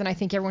artist any more than I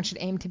think everyone should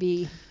aim to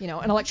be,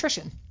 an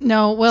electrician.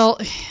 No, well,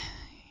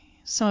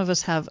 some of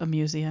us have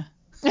amusia.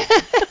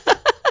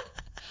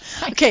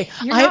 Okay,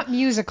 you're not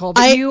musical,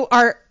 but you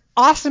are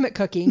awesome at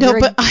cooking. No,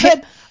 but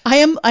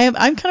I'm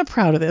kind of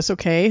proud of this.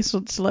 Okay,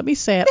 so let me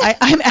say it.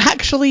 I'm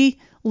actually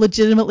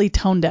legitimately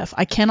tone deaf.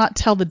 I cannot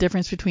tell the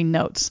difference between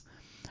notes.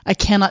 I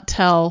cannot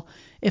tell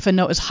if a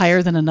note is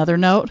higher than another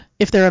note,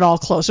 if they're at all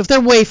close. If they're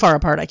way far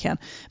apart, I can.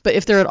 But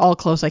if they're at all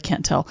close, I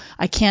can't tell.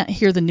 I can't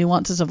hear the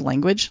nuances of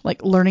language.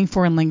 Like, learning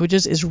foreign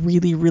languages is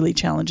really, really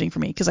challenging for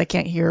me because I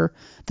can't hear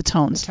the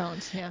tones.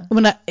 Yeah.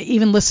 When I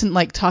even listen,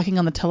 like talking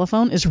on the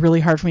telephone is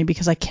really hard for me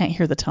because I can't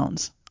hear the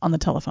tones on the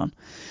telephone.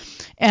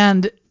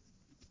 And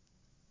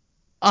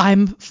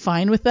I'm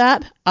fine with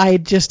that. I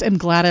just am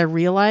glad I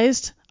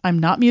realized I'm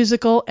not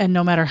musical, and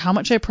no matter how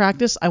much I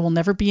practice, I will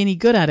never be any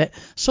good at it.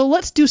 So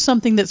let's do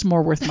something that's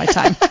more worth my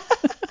time.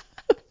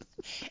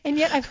 And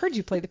yet I've heard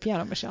you play the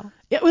piano, Michelle.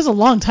 It was a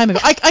long time ago.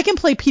 I can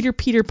play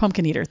Peter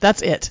Pumpkin Eater.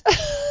 That's it.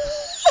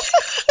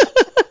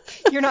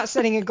 You're not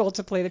setting a goal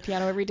to play the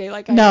piano every day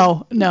like I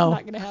No.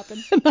 Not going to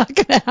happen. Not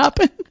going to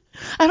happen.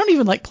 I don't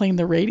even like playing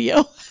the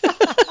radio.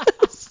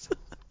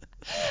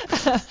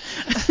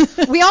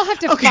 We all have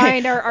to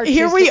find our artistic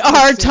Here we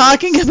are pursuits.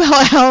 Talking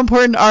about how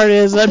important art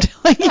is. I'm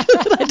telling you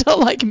that I don't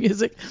like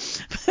music.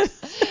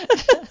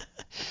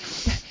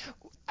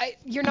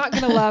 You're not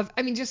going to love,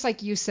 just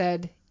like you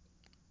said,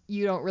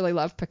 you don't really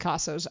love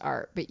Picasso's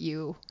art, but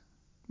you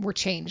were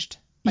changed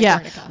by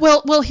Guernica.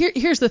 Well,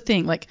 here's the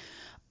thing. Like,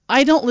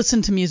 I don't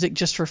listen to music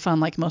just for fun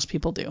like most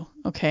people do,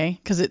 okay?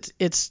 Because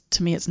it's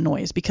to me it's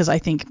noise, because I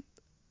think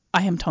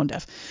I am tone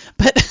deaf.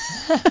 But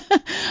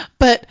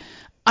but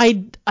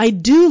I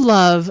do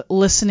love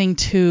listening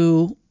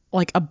to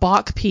like a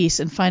Bach piece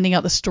and finding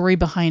out the story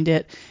behind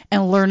it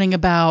and learning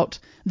about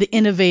the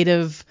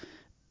innovative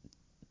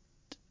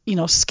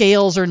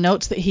scales or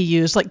notes that he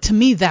used. Like, to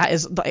me, that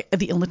is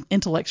the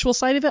intellectual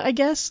side of it, I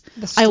guess.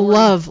 I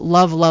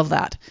love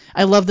that.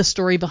 I love the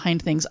story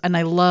behind things. And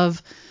I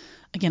love,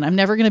 again, I'm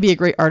never going to be a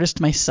great artist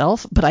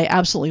myself, but I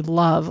absolutely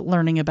love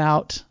learning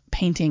about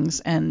paintings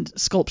and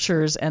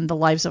sculptures and the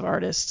lives of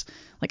artists.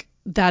 Like,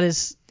 that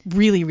is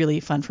really,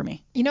 really fun for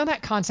me. You know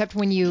that concept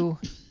when you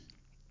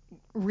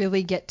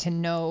really get to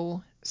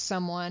know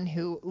someone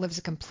who lives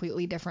a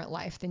completely different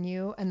life than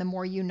you, and the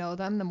more you know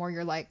them, the more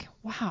you're like,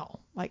 wow,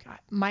 like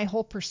my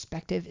whole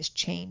perspective is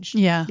changed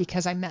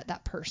because I met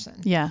that person.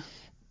 Yeah.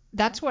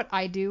 That's what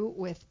I do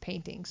with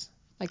paintings.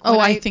 Like, when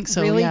I think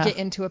so. Really yeah. get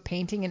into a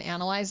painting and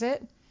analyze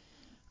it,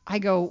 I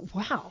go,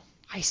 wow,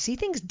 I see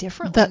things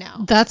differently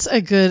now. That's a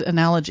good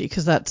analogy,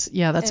 because that's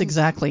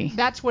exactly.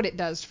 That's what it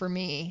does for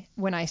me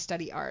when I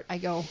study art. I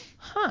go,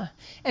 huh.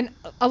 And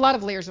a lot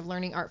of Layers of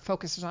Learning Art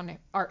focuses on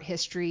art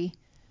history,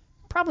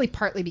 probably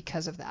partly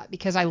because of that,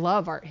 because I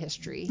love art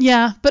history.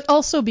 Yeah, but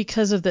also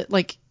because of that,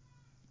 like,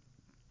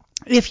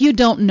 if you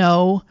don't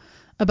know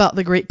about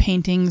the great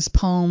paintings,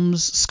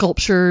 poems,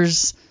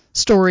 sculptures,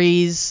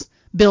 stories,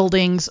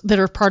 buildings that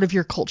are part of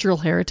your cultural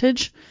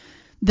heritage,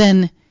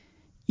 then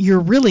you're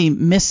really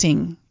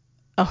missing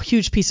a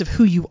huge piece of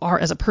who you are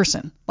as a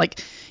person.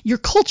 Like, your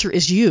culture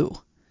is you.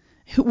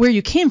 Where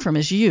you came from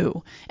is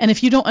you. And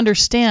if you don't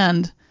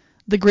understand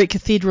the great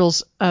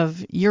cathedrals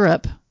of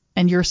Europe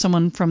and you're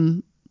someone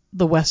from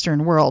the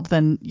Western world,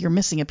 then you're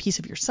missing a piece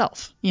of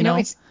yourself. You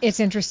know? It's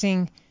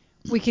interesting.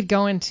 We could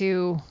go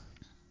into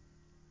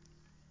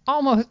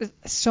almost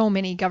so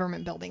many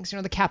government buildings,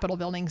 the Capitol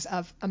buildings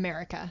of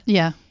America.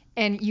 Yeah.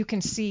 And you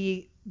can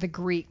see the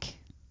Greek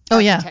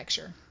architecture.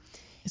 architecture.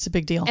 It's a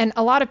big deal. And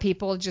a lot of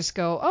people just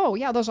go, oh,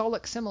 yeah, those all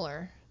look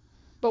similar.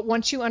 But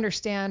once you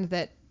understand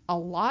that a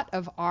lot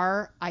of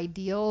our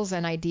ideals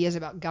and ideas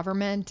about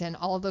government and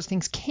all of those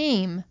things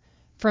came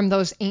from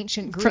those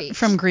ancient Greeks.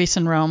 From Greece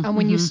and Rome. And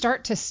when you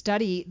start to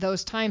study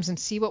those times and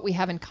see what we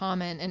have in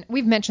common, and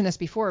we've mentioned this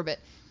before, but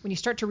when you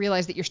start to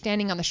realize that you're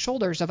standing on the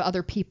shoulders of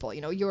other people,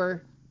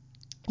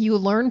 you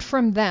learned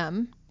from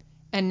them,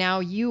 and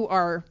now you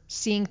are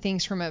seeing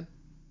things from a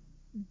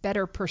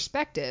better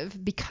perspective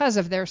because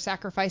of their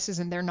sacrifices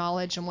and their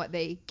knowledge and what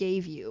they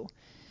gave you.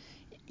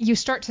 You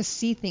start to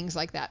see things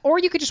like that. Or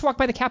you could just walk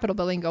by the Capitol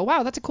building and go,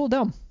 wow, that's a cool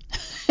dome.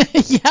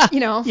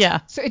 Yeah. Yeah.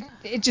 So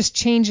it just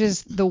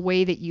changes the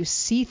way that you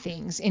see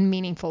things in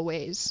meaningful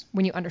ways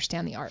when you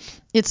understand the art.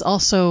 It's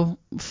also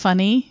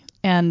funny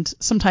and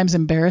sometimes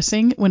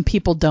embarrassing when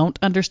people don't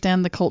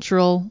understand the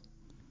cultural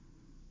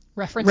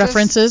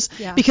references.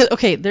 Yeah. Because,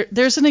 okay,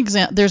 there's an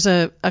example. There's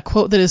a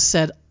quote that is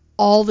said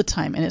all the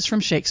time, and it's from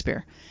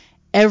Shakespeare.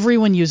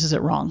 Everyone uses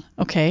it wrong.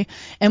 Okay.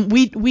 And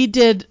we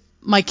did,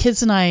 my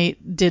kids and I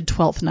did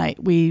Twelfth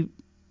Night. We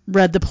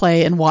read the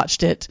play and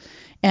watched it.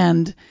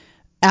 And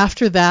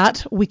after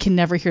that, we can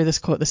never hear this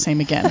quote the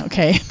same again.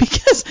 Okay.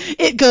 Because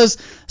it goes,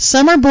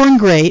 some are born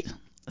great,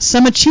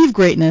 some achieve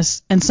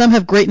greatness, and some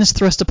have greatness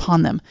thrust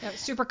upon them. Yeah,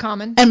 super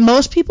common. And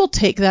most people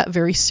take that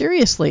very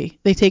seriously.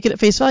 They take it at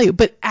face value.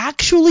 But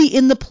actually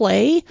in the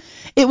play,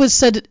 it was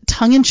said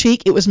tongue in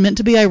cheek. It was meant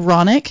to be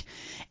ironic.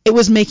 It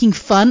was making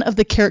fun of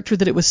the character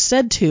that it was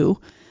said to.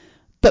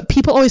 But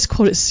people always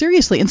quote it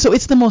seriously. And so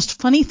it's the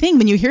most funny thing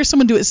when you hear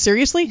someone do it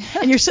seriously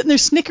and you're sitting there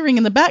snickering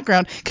in the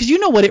background because you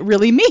know what it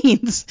really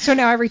means. So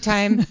now every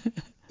time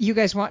you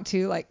guys want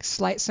to like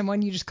slight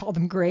someone, you just call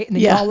them great and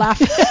then you all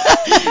laugh.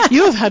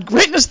 You have had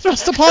greatness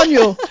thrust upon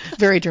you.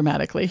 Very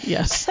dramatically,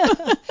 yes.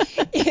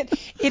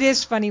 It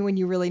is funny when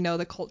you really know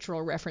the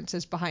cultural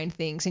references behind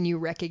things and you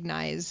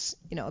recognize,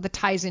 the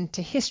ties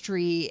into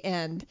history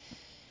and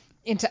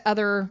into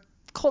other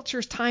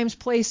cultures, times,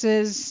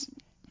 places.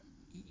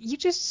 You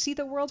just see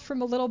the world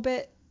from a little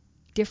bit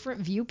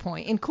different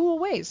viewpoint in cool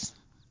ways.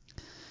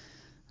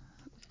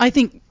 I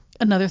think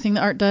another thing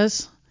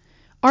that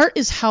art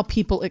is how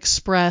people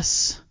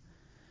express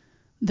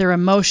their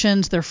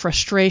emotions, their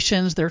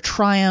frustrations, their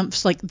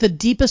triumphs. Like, the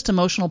deepest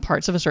emotional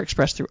parts of us are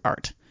expressed through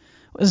art.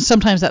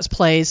 Sometimes that's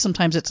plays,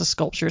 sometimes it's a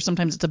sculpture,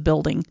 sometimes it's a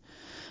building,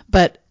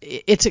 but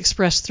it's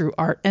expressed through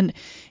art. And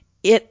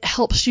it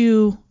helps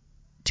you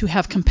to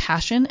have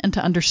compassion and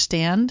to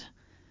understand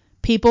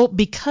people,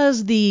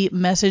 because the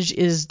message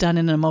is done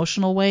in an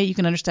emotional way. You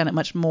can understand it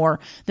much more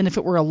than if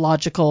it were a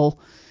logical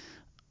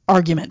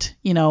argument,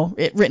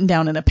 it written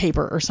down in a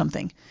paper or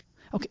something.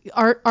 Okay,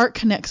 art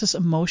connects us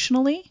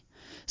emotionally.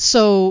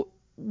 So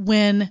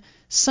when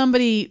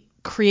somebody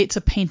creates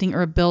a painting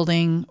or a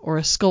building or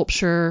a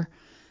sculpture,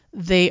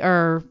 they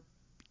are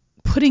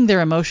putting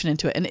their emotion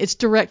into it, and it's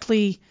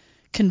directly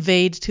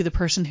conveyed to the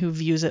person who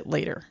views it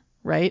later,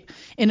 right?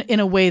 In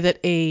a way that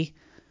a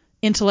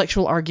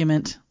intellectual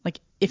argument,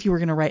 like if you were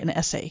going to write an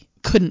essay,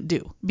 couldn't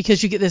do,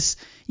 because you get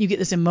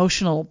this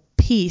emotional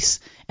piece,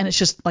 and it's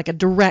just like a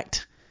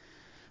direct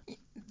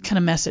kind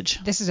of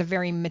message. This is a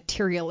very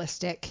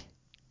materialistic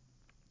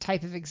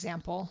type of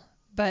example,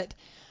 but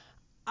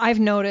I've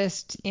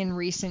noticed in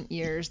recent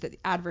years that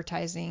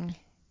advertising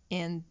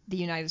in the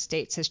United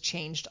States has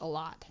changed a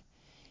lot.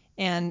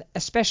 And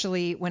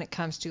especially when it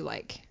comes to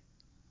like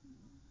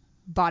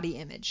body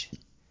image.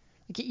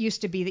 Like it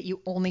used to be that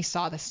you only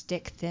saw the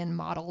stick thin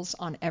models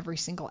on every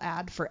single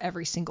ad for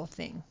every single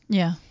thing.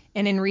 Yeah.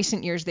 And in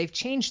recent years, they've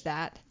changed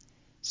that.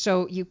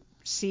 So you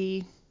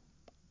see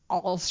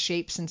all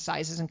shapes and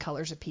sizes and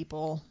colors of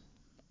people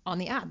on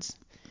the ads.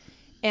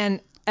 And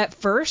at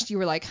first you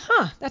were like,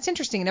 that's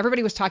interesting. And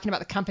everybody was talking about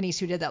the companies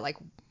who did that. Like,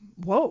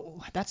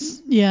 whoa,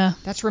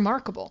 that's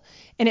remarkable.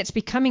 And it's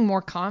becoming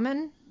more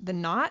common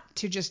than not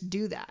to just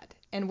do that.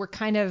 And we're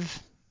kind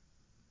of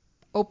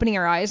opening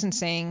our eyes and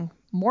saying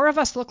more of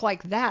us look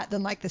like that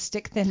than like the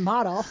stick thin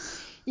model,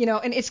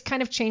 and it's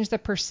kind of changed the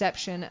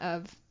perception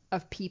of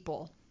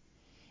people.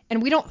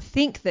 And we don't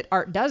think that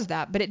art does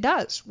that, but it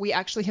does. We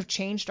actually have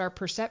changed our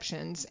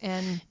perceptions.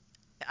 And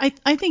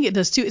I think it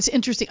does too. It's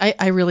interesting.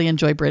 I really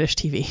enjoy British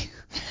TV.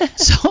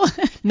 So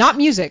not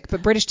music,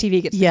 but British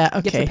TV gets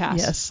the pass.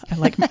 Yes.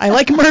 I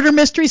like murder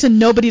mysteries, and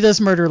nobody does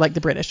murder like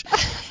the British.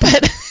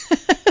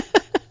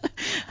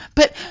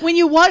 But when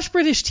you watch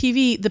British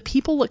TV, the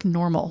people look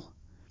normal.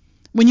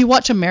 When you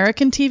watch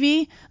American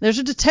TV, there's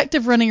a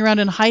detective running around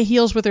in high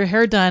heels with her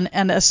hair done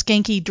and a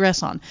skanky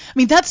dress on. I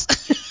mean, that's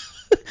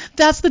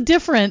the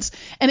difference.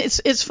 And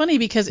it's funny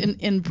because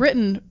in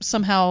Britain,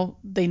 somehow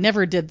they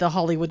never did the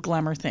Hollywood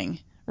glamour thing,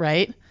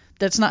 right?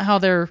 That's not how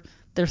their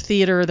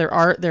theater, their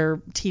art, their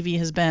TV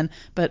has been.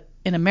 But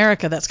in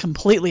America, that's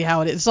completely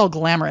how it is. It's all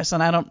glamorous,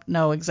 and I don't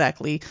know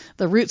exactly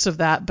the roots of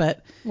that,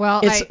 but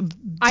it's different.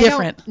 I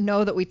don't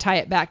know that we tie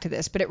it back to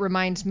this, but it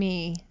reminds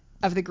me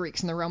of the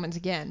Greeks and the Romans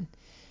again.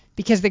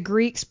 Because the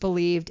Greeks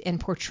believed in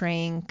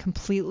portraying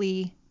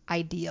completely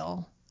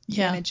ideal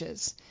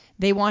images.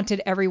 They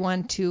wanted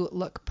everyone to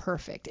look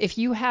perfect. If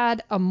you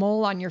had a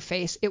mole on your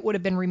face, it would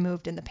have been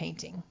removed in the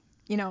painting.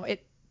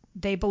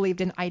 They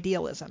believed in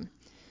idealism.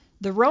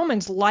 The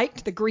Romans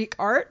liked the Greek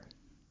art,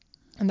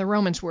 and the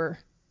Romans were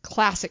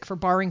classic for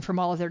borrowing from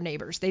all of their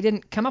neighbors. They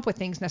didn't come up with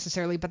things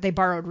necessarily, but they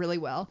borrowed really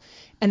well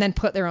and then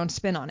put their own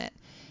spin on it.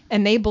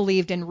 And they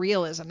believed in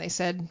realism. They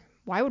said,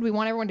 why would we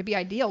want everyone to be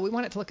ideal? We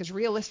want it to look as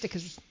realistic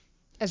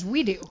as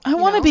we do. I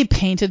want to be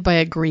painted by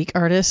a Greek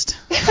artist.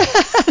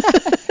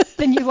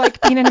 Then you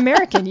like being an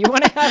American. You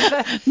want to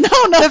have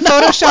the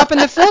Photoshop and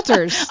the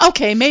filters.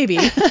 Okay, maybe.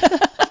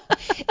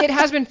 It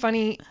has been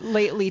funny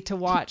lately to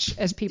watch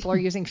as people are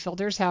using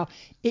filters, how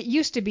it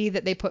used to be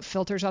that they put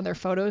filters on their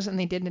photos and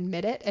they didn't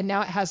admit it. And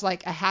now it has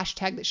like a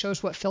hashtag that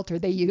shows what filter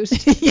they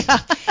used. Yeah.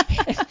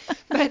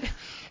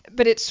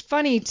 But it's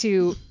funny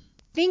to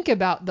think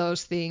about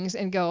those things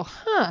and go,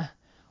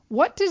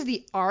 what does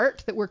the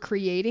art that we're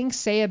creating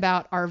say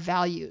about our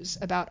values,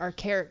 about our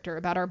character,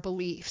 about our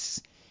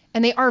beliefs?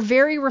 And they are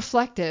very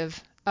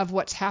reflective of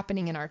what's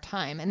happening in our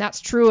time. And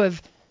that's true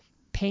of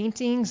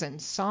paintings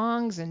and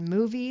songs and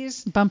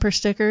movies. Bumper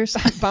stickers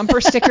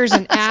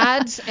and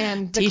ads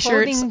and the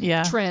T-shirts,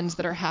 clothing trends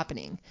that are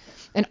happening.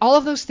 And all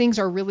of those things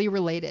are really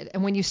related.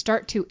 And when you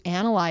start to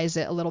analyze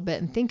it a little bit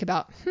and think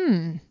about,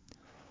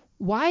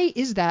 why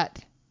is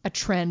that a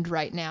trend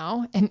right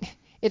now? And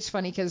it's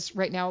funny because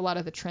right now a lot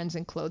of the trends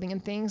in clothing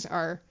and things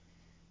are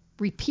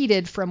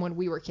repeated from when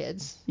we were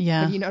kids.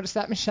 Yeah. Have you noticed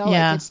that, Michelle?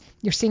 Yeah. Like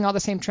you're seeing all the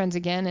same trends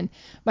again. And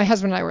my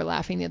husband and I were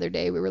laughing the other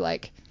day. We were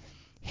like,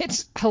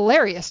 it's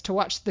hilarious to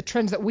watch the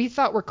trends that we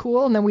thought were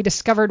cool and then we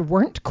discovered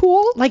weren't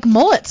cool. Like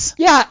mullets.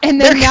 Yeah. And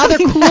then now they're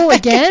cool back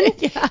again.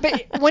 Yeah.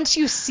 But once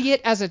you see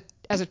it as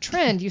a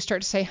trend, you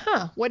start to say,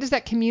 what does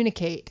that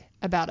communicate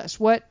about us?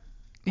 Why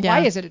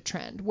is it a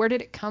trend? Where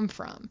did it come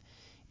from?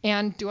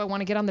 And do I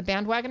want to get on the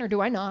bandwagon or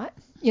do I not?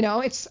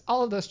 It's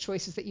all of those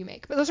choices that you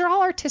make. But those are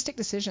all artistic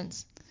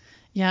decisions.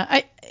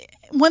 Yeah.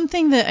 One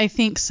thing that I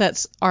think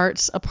sets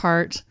arts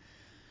apart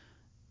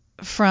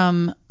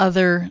from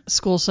other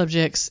school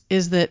subjects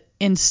is that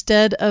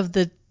instead of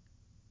the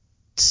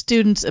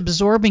students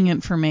absorbing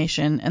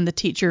information and the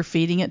teacher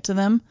feeding it to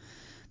them,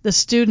 the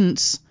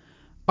students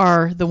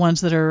are the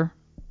ones that are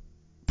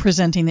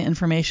presenting the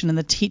information and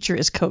the teacher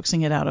is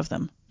coaxing it out of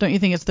them. Don't you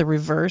think it's the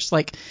reverse?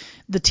 Like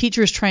the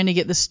teacher is trying to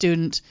get the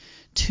student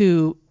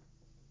to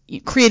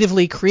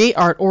creatively create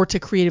art or to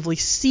creatively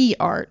see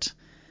art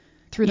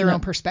through their own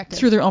perspective.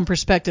 Through their own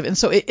perspective. And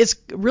so it's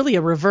really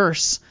a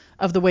reverse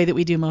of the way that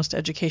we do most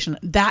education.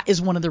 That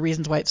is one of the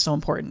reasons why it's so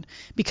important,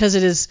 because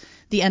it is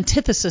the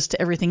antithesis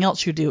to everything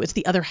else you do. It's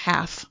the other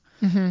half.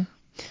 Mm-hmm.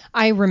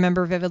 I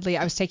remember vividly,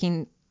 I was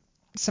taking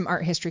some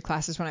art history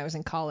classes when I was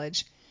in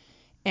college,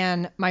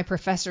 and my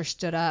professor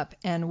stood up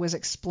and was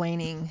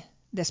explaining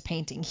this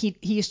painting. He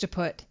used to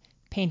put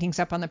paintings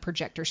up on the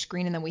projector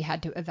screen, and then we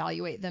had to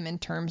evaluate them in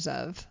terms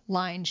of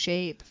line,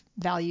 shape,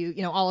 value,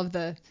 all of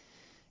the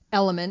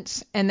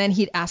elements. And then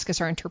he'd ask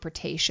us our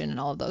interpretation and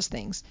all of those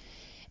things.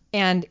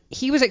 And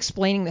he was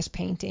explaining this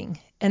painting.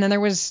 And then there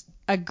was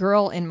a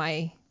girl in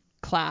my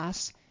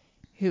class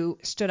who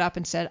stood up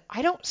and said,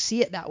 I don't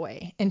see it that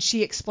way. And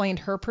she explained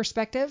her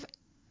perspective,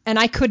 and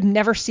I could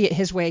never see it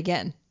his way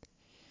again.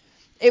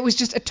 It was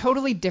just a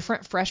totally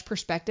different, fresh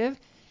perspective.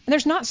 And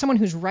there's not someone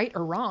who's right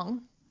or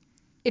wrong.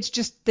 It's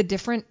just the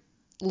different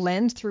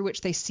lens through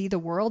which they see the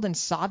world and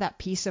saw that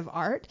piece of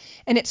art.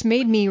 And it's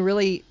made me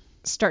really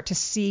start to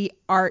see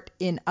art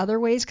in other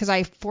ways, because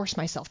I force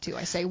myself to.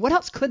 I say, what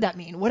else could that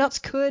mean? What else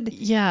could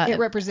it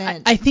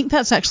represent? I think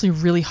that's actually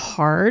really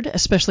hard,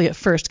 especially at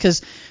first,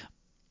 because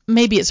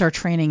maybe it's our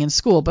training in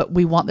school, but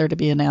we want there to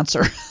be an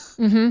answer.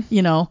 Mm-hmm.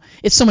 You know,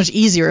 it's so much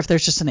easier if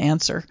there's just an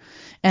answer.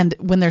 And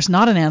when there's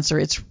not an answer,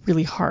 it's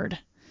really hard.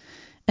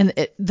 And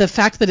the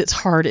fact that it's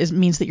hard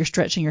means that you're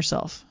stretching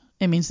yourself.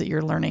 It means that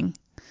you're learning.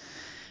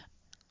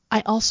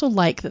 I also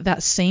like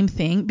that same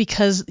thing,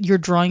 because you're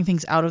drawing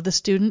things out of the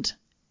student.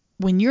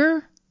 When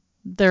you're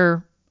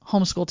their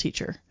homeschool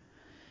teacher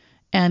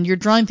and you're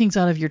drawing things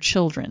out of your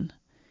children,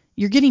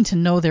 you're getting to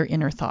know their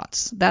inner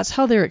thoughts. That's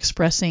how they're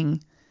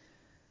expressing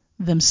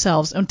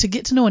themselves. And to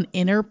get to know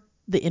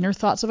the inner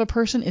thoughts of a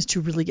person is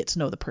to really get to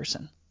know the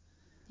person.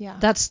 Yeah.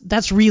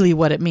 That's really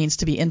what it means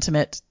to be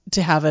intimate,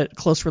 to have a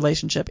close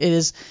relationship. It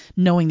is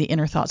knowing the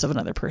inner thoughts of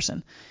another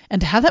person.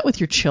 And to have that with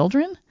your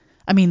children,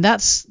 I mean,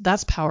 that's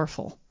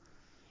powerful.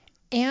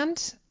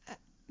 And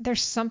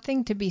there's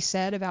something to be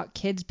said about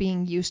kids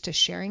being used to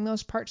sharing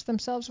those parts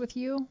themselves with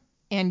you,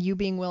 and you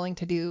being willing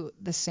to do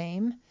the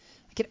same.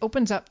 Like, it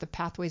opens up the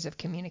pathways of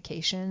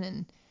communication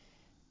and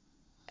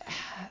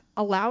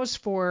allows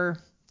for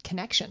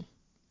connection.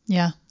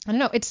 Yeah. I don't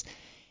know.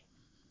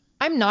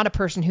 I'm not a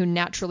person who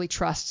naturally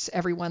trusts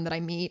everyone that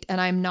I meet,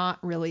 and I'm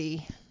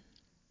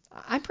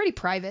pretty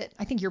private.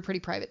 I think you're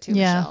pretty private too,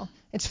 Yeah. Michelle.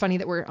 It's funny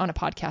that we're on a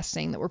podcast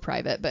saying that we're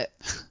private,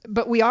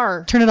 but we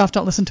are. Turn it off.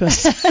 Don't listen to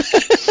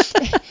us.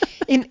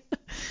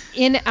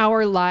 In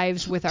our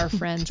lives with our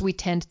friends, we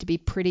tend to be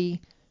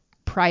pretty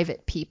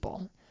private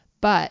people,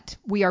 but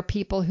we are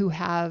people who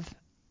have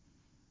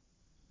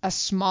a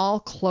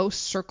small, close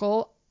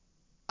circle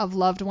of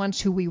loved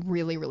ones who we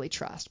really, really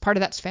trust. Part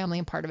of that's family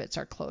and part of it's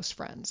our close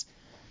friends.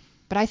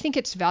 But I think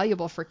it's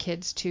valuable for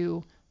kids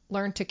to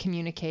learn to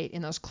communicate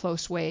in those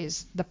close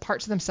ways, the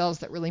parts of themselves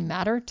that really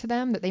matter to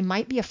them, that they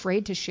might be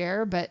afraid to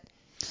share, but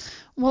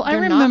well, I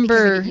they're not remember,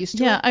 because they get used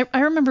to it. I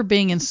remember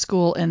being in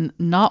school and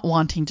not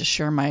wanting to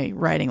share my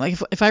writing. Like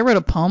if I wrote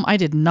a poem, I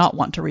did not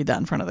want to read that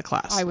in front of the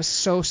class. I was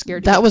so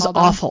scared to That get was called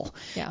on. awful.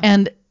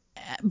 Yeah.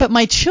 But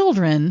my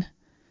children,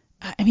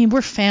 I mean,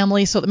 we're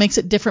family, so it makes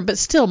it different. But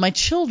still, my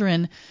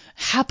children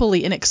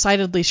happily and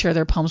excitedly share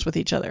their poems with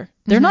each other.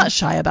 They're Mm-hmm. not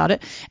shy about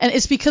it. And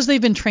it's because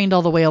they've been trained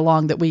all the way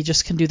along that we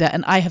just can do that.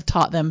 And I have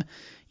taught them,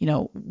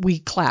 we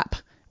clap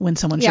when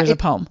someone shares a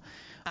poem.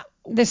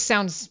 This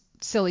sounds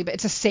silly, but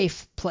it's a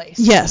safe place.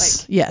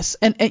 Yes, yes.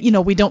 And,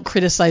 we don't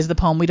criticize the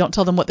poem. We don't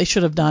tell them what they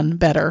should have done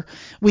better.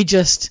 We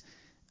just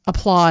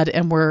applaud,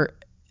 and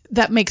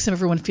that makes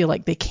everyone feel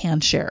like they can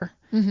share.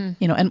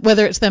 Mm-hmm. And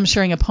whether it's them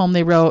sharing a poem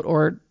they wrote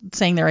or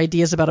saying their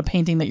ideas about a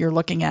painting that you're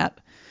looking at,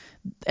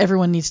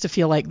 everyone needs to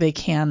feel like they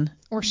can.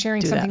 Or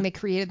sharing something they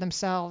created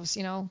themselves,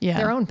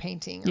 their own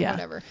painting or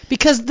whatever.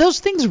 Because those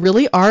things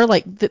really are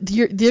like,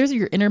 they're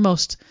your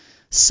innermost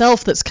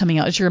self that's coming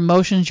out. It's your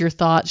emotions, your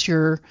thoughts,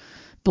 your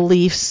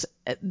beliefs.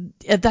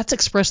 That's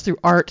expressed through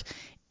art,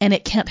 and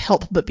it can't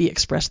help but be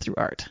expressed through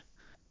art.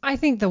 I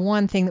think the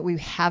one thing that we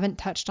haven't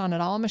touched on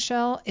at all,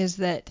 Michelle, is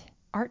that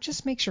art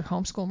just makes your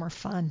homeschool more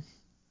fun.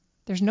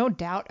 There's no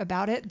doubt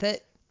about it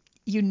that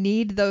you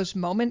need those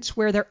moments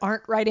where there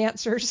aren't right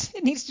answers.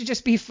 It needs to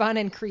just be fun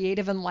and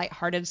creative and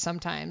lighthearted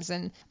sometimes.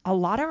 And a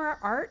lot of our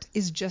art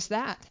is just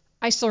that.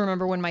 I still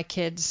remember when my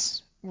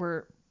kids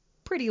were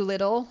pretty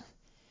little,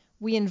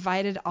 we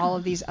invited all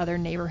of these other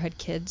neighborhood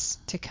kids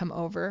to come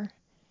over,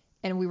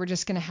 and we were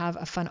just going to have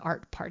a fun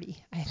art party.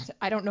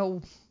 I don't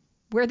know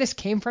where this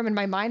came from in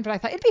my mind, but I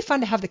thought it'd be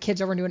fun to have the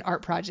kids over and do an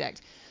art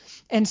project.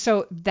 And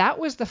so that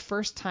was the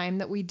first time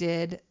that we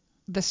did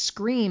the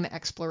Scream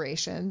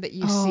exploration that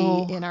you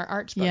see in our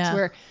arts books,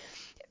 where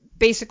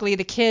basically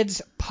the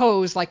kids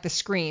pose like the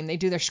Scream. They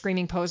do their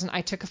screaming pose, and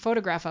I took a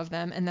photograph of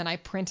them, and then I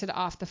printed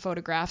off the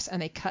photographs,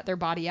 and they cut their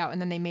body out,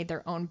 and then they made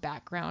their own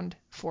background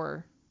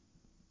for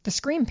the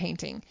Scream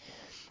painting.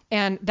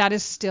 And that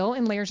is still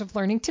in Layers of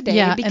Learning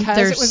today,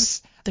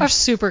 because they're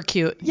super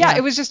cute. Yeah,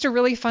 it was just a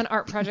really fun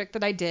art project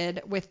that I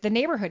did with the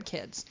neighborhood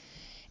kids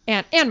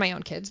and my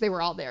own kids. They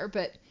were all there,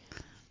 but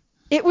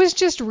it was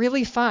just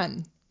really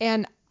fun.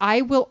 And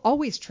I will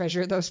always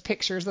treasure those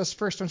pictures, those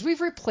first ones.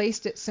 We've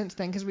replaced it since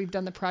then because we've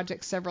done the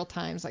project several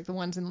times. Like the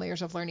ones in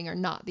Layers of Learning are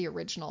not the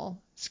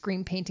original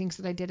Scream paintings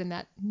that I did in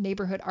that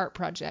neighborhood art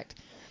project.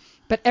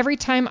 But every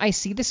time I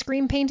see the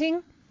Scream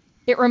painting,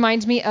 it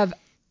reminds me of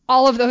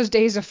all of those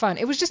days of fun.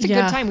 It was just a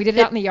good time. We did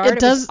it out in the yard.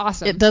 It was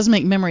awesome. It does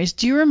make memories.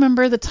 Do you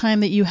remember the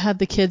time that you had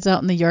the kids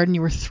out in the yard and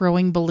you were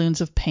throwing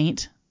balloons of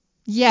paint?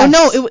 Yes. Oh,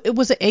 no, it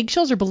was it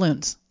eggshells or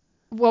balloons?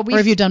 Well, or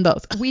have you done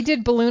both? We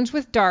did balloons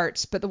with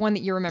darts, but the one that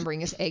you're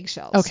remembering is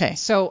eggshells. Okay.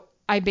 So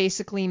I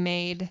basically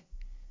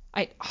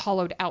I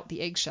hollowed out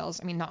the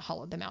eggshells. I mean, not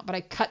hollowed them out, but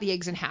I cut the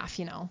eggs in half,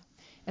 and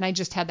I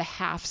just had the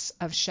halves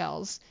of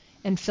shells.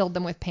 and filled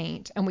them with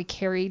paint. And we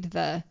carried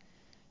the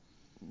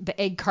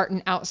egg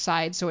carton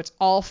outside, so it's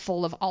all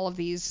full of all of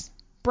these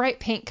bright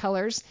paint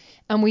colors.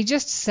 And we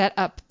just set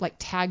up like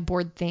tag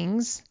board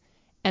things,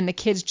 and the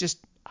kids just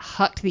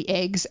hucked the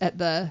eggs at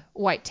the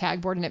white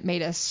tag board, and it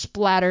made a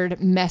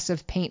splattered mess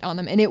of paint on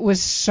them. And it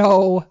was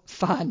so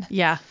fun.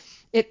 Yeah.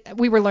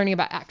 We were learning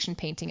about action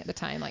painting at the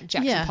time, like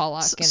Jackson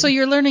Pollock. So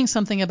you're learning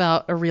something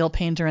about a real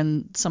painter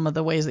and some of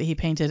the ways that he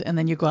painted, and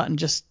then you go out and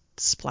just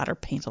splatter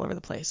paint all over the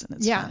place, and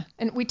it's fun.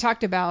 And we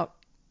talked about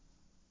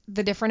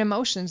the different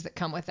emotions that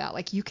come with that.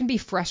 Like, you can be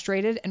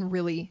frustrated and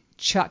really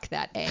chuck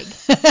that egg,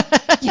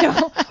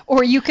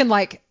 or you can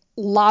like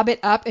lob it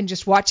up and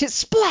just watch it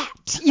splat,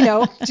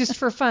 just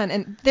for fun.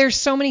 And there's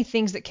so many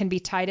things that can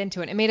be tied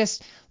into it. It made us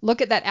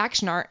look at that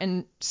action art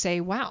and say,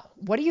 wow,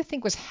 what do you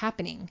think was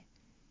happening?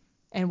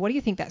 And what do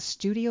you think that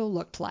studio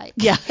looked like?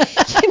 Yeah.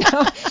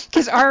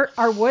 Because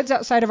our woods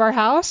outside of our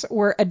house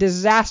were a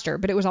disaster,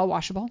 but it was all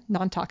washable,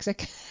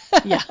 non-toxic.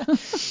 Yeah.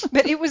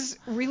 But it was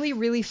really,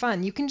 really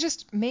fun. You can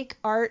just make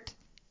art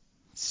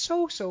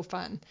so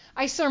fun.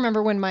 I still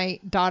remember when my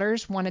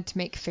daughters wanted to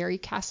make fairy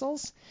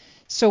castles.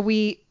 So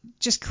we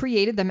just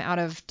created them out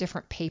of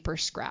different paper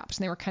scraps,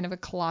 and they were kind of a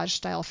collage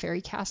style fairy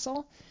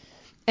castle.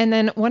 And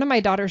then one of my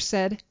daughters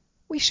said,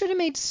 we should have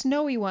made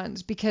snowy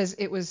ones, because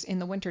it was in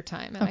the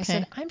wintertime. And I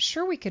said, I'm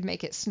sure we could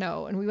make it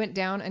snow. And we went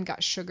down and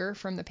got sugar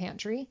from the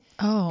pantry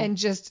and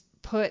just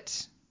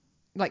put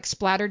like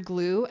splattered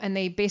glue. And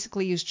they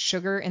basically used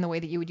sugar in the way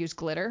that you would use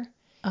glitter.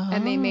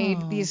 And they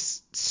made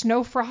these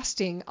snow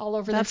frosting all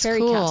over their fairy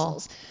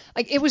castles.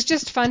 Like, it was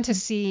just fun to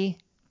see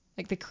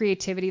like the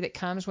creativity that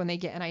comes when they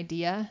get an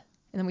idea.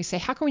 And then we say,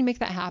 how can we make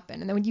that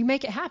happen? And then when you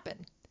make it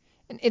happen,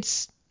 and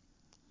it's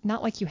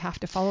not like you have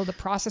to follow the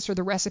process or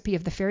the recipe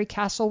of the fairy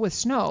castle with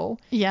snow.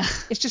 Yeah.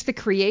 It's just the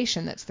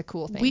creation that's the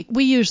cool thing.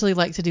 We usually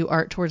like to do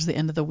art towards the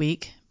end of the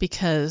week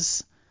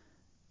because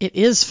it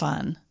is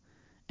fun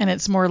and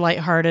it's more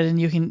lighthearted,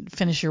 and you can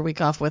finish your week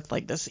off with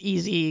like this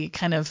easy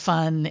kind of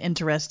fun,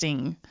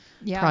 interesting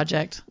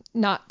project.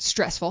 Not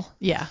stressful.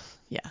 Yeah.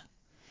 Yeah.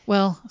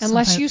 Well,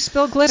 unless you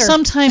spill glitter.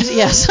 Sometimes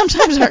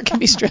art can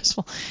be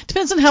stressful.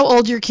 Depends on how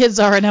old your kids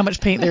are and how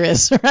much paint there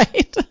is,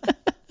 right?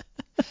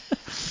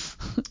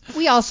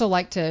 We also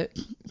like to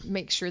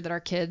make sure that our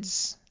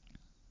kids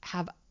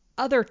have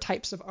other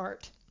types of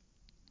art.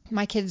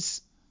 My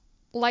kids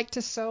like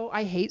to sew.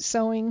 I hate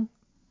sewing.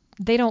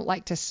 They don't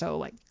like to sew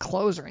like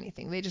clothes or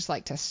anything. They just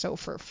like to sew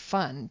for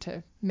fun,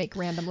 to make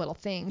random little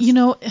things.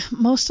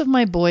 Most of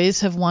my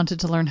boys have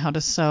wanted to learn how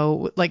to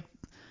sew. Like,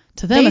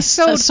 to them, they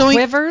sewed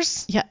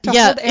quivers. Yeah,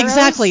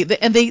 exactly.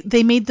 And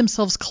they made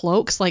themselves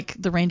cloaks,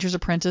 like the Ranger's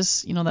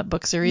Apprentice. That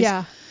book series.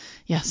 Yeah.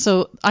 Yeah,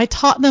 so I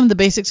taught them the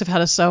basics of how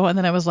to sew, and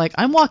then I was like,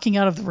 I'm walking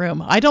out of the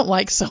room. I don't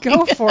like sewing.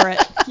 Go for it.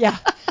 Yeah.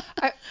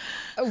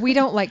 We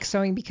don't like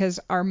sewing because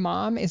our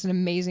mom is an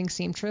amazing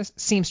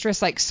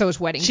seamstress, like sews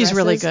wedding dresses. She's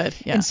really good.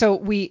 Yeah. And so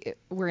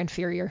we're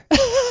inferior.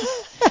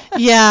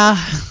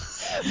 Yeah.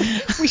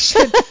 We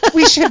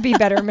should be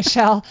better,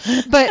 Michelle.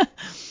 But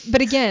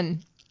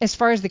again, as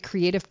far as the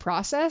creative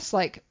process,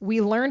 like,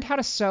 we learned how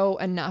to sew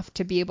enough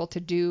to be able to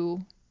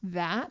do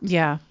that.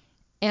 Yeah.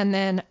 And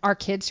then our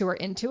kids who are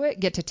into it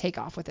get to take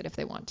off with it if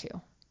they want to.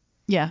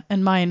 Yeah,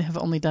 and mine have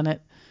only done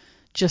it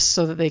just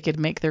so that they could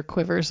make their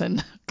quivers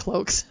and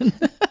cloaks and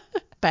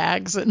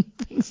bags and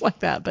things like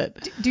that.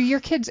 But do your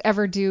kids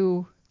ever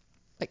do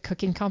like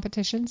cooking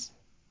competitions?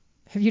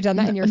 Have you done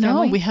that in your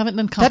family? No, we haven't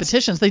done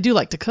competitions. They do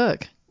like to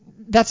cook.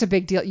 That's a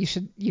big deal. You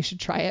should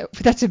try it.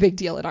 That's a big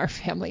deal in our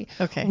family.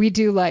 Okay. We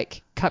do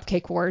like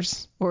cupcake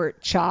wars or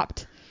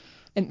Chopped,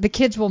 and the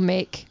kids will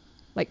make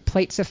like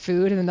plates of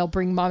food, and then they'll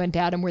bring mom and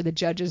dad, and we're the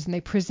judges, and they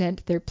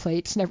present their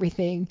plates and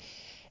everything.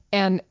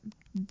 And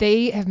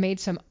they have made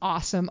some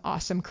awesome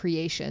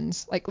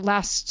creations. Like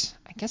I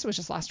guess it was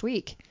just last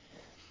week,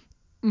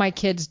 my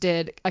kids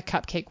did a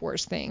cupcake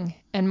wars thing,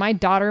 and my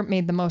daughter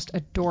made the most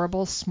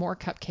adorable s'more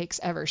cupcakes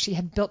ever. She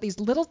had built these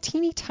little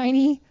teeny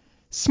tiny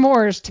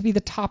s'mores to be the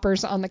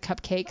toppers on the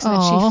cupcakes,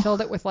 and then she filled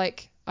it with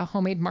like a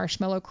homemade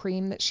marshmallow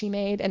cream that she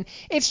made. And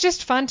it's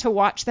just fun to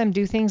watch them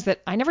do things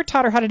that I never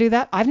taught her how to do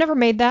that. I've never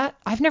made that.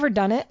 I've never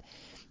done it.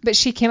 But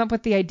she came up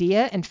with the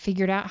idea and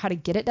figured out how to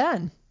get it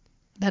done.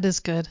 That is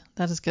good.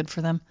 That is good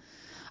for them.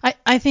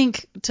 I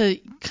think, to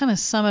kind of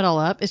sum it all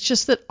up, it's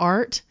just that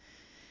art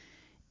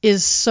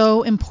is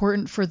so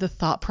important for the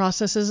thought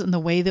processes and the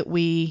way that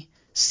we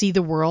see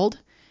the world.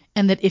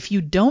 And that if you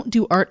don't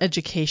do art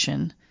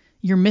education,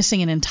 you're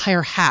missing an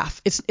entire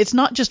half. It's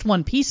not just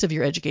one piece of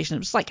your education.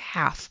 It's like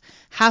half.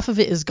 Half of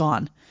it is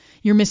gone.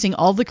 You're missing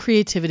all the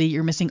creativity.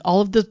 You're missing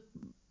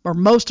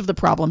most of the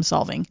problem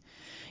solving.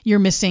 You're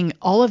missing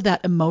all of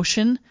that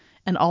emotion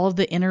and all of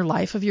the inner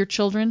life of your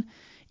children.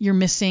 You're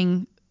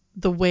missing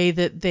the way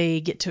that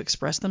they get to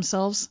express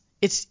themselves.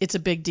 It's a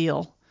big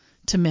deal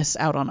to miss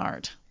out on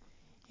art.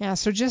 Yeah,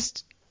 so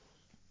just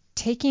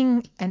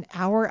taking an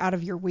hour out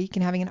of your week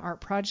and having an art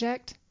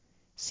project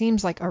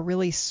seems like a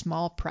really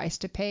small price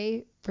to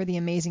pay for the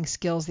amazing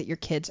skills that your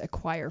kids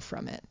acquire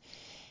from it.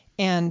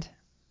 And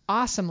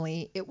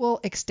awesomely, it will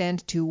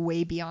extend to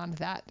way beyond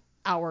that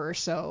hour or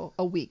so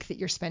a week that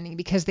you're spending,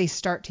 because they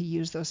start to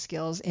use those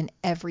skills in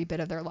every bit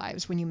of their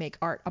lives when you make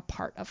art a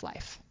part of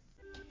life.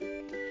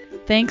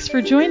 Thanks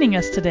for joining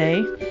us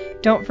today.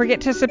 Don't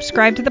forget to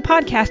subscribe to the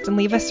podcast and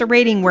leave us a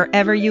rating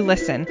wherever you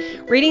listen.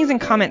 Ratings and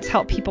comments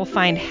help people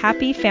find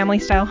happy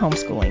family-style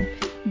homeschooling.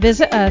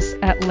 Visit us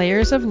at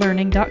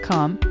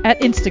layersoflearning.com, at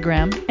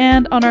Instagram,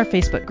 and on our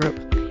Facebook group.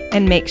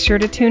 And make sure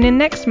to tune in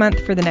next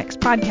month for the next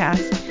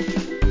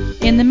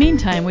podcast. In the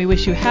meantime, we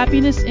wish you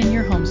happiness in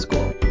your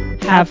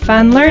homeschool. Have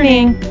fun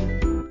learning!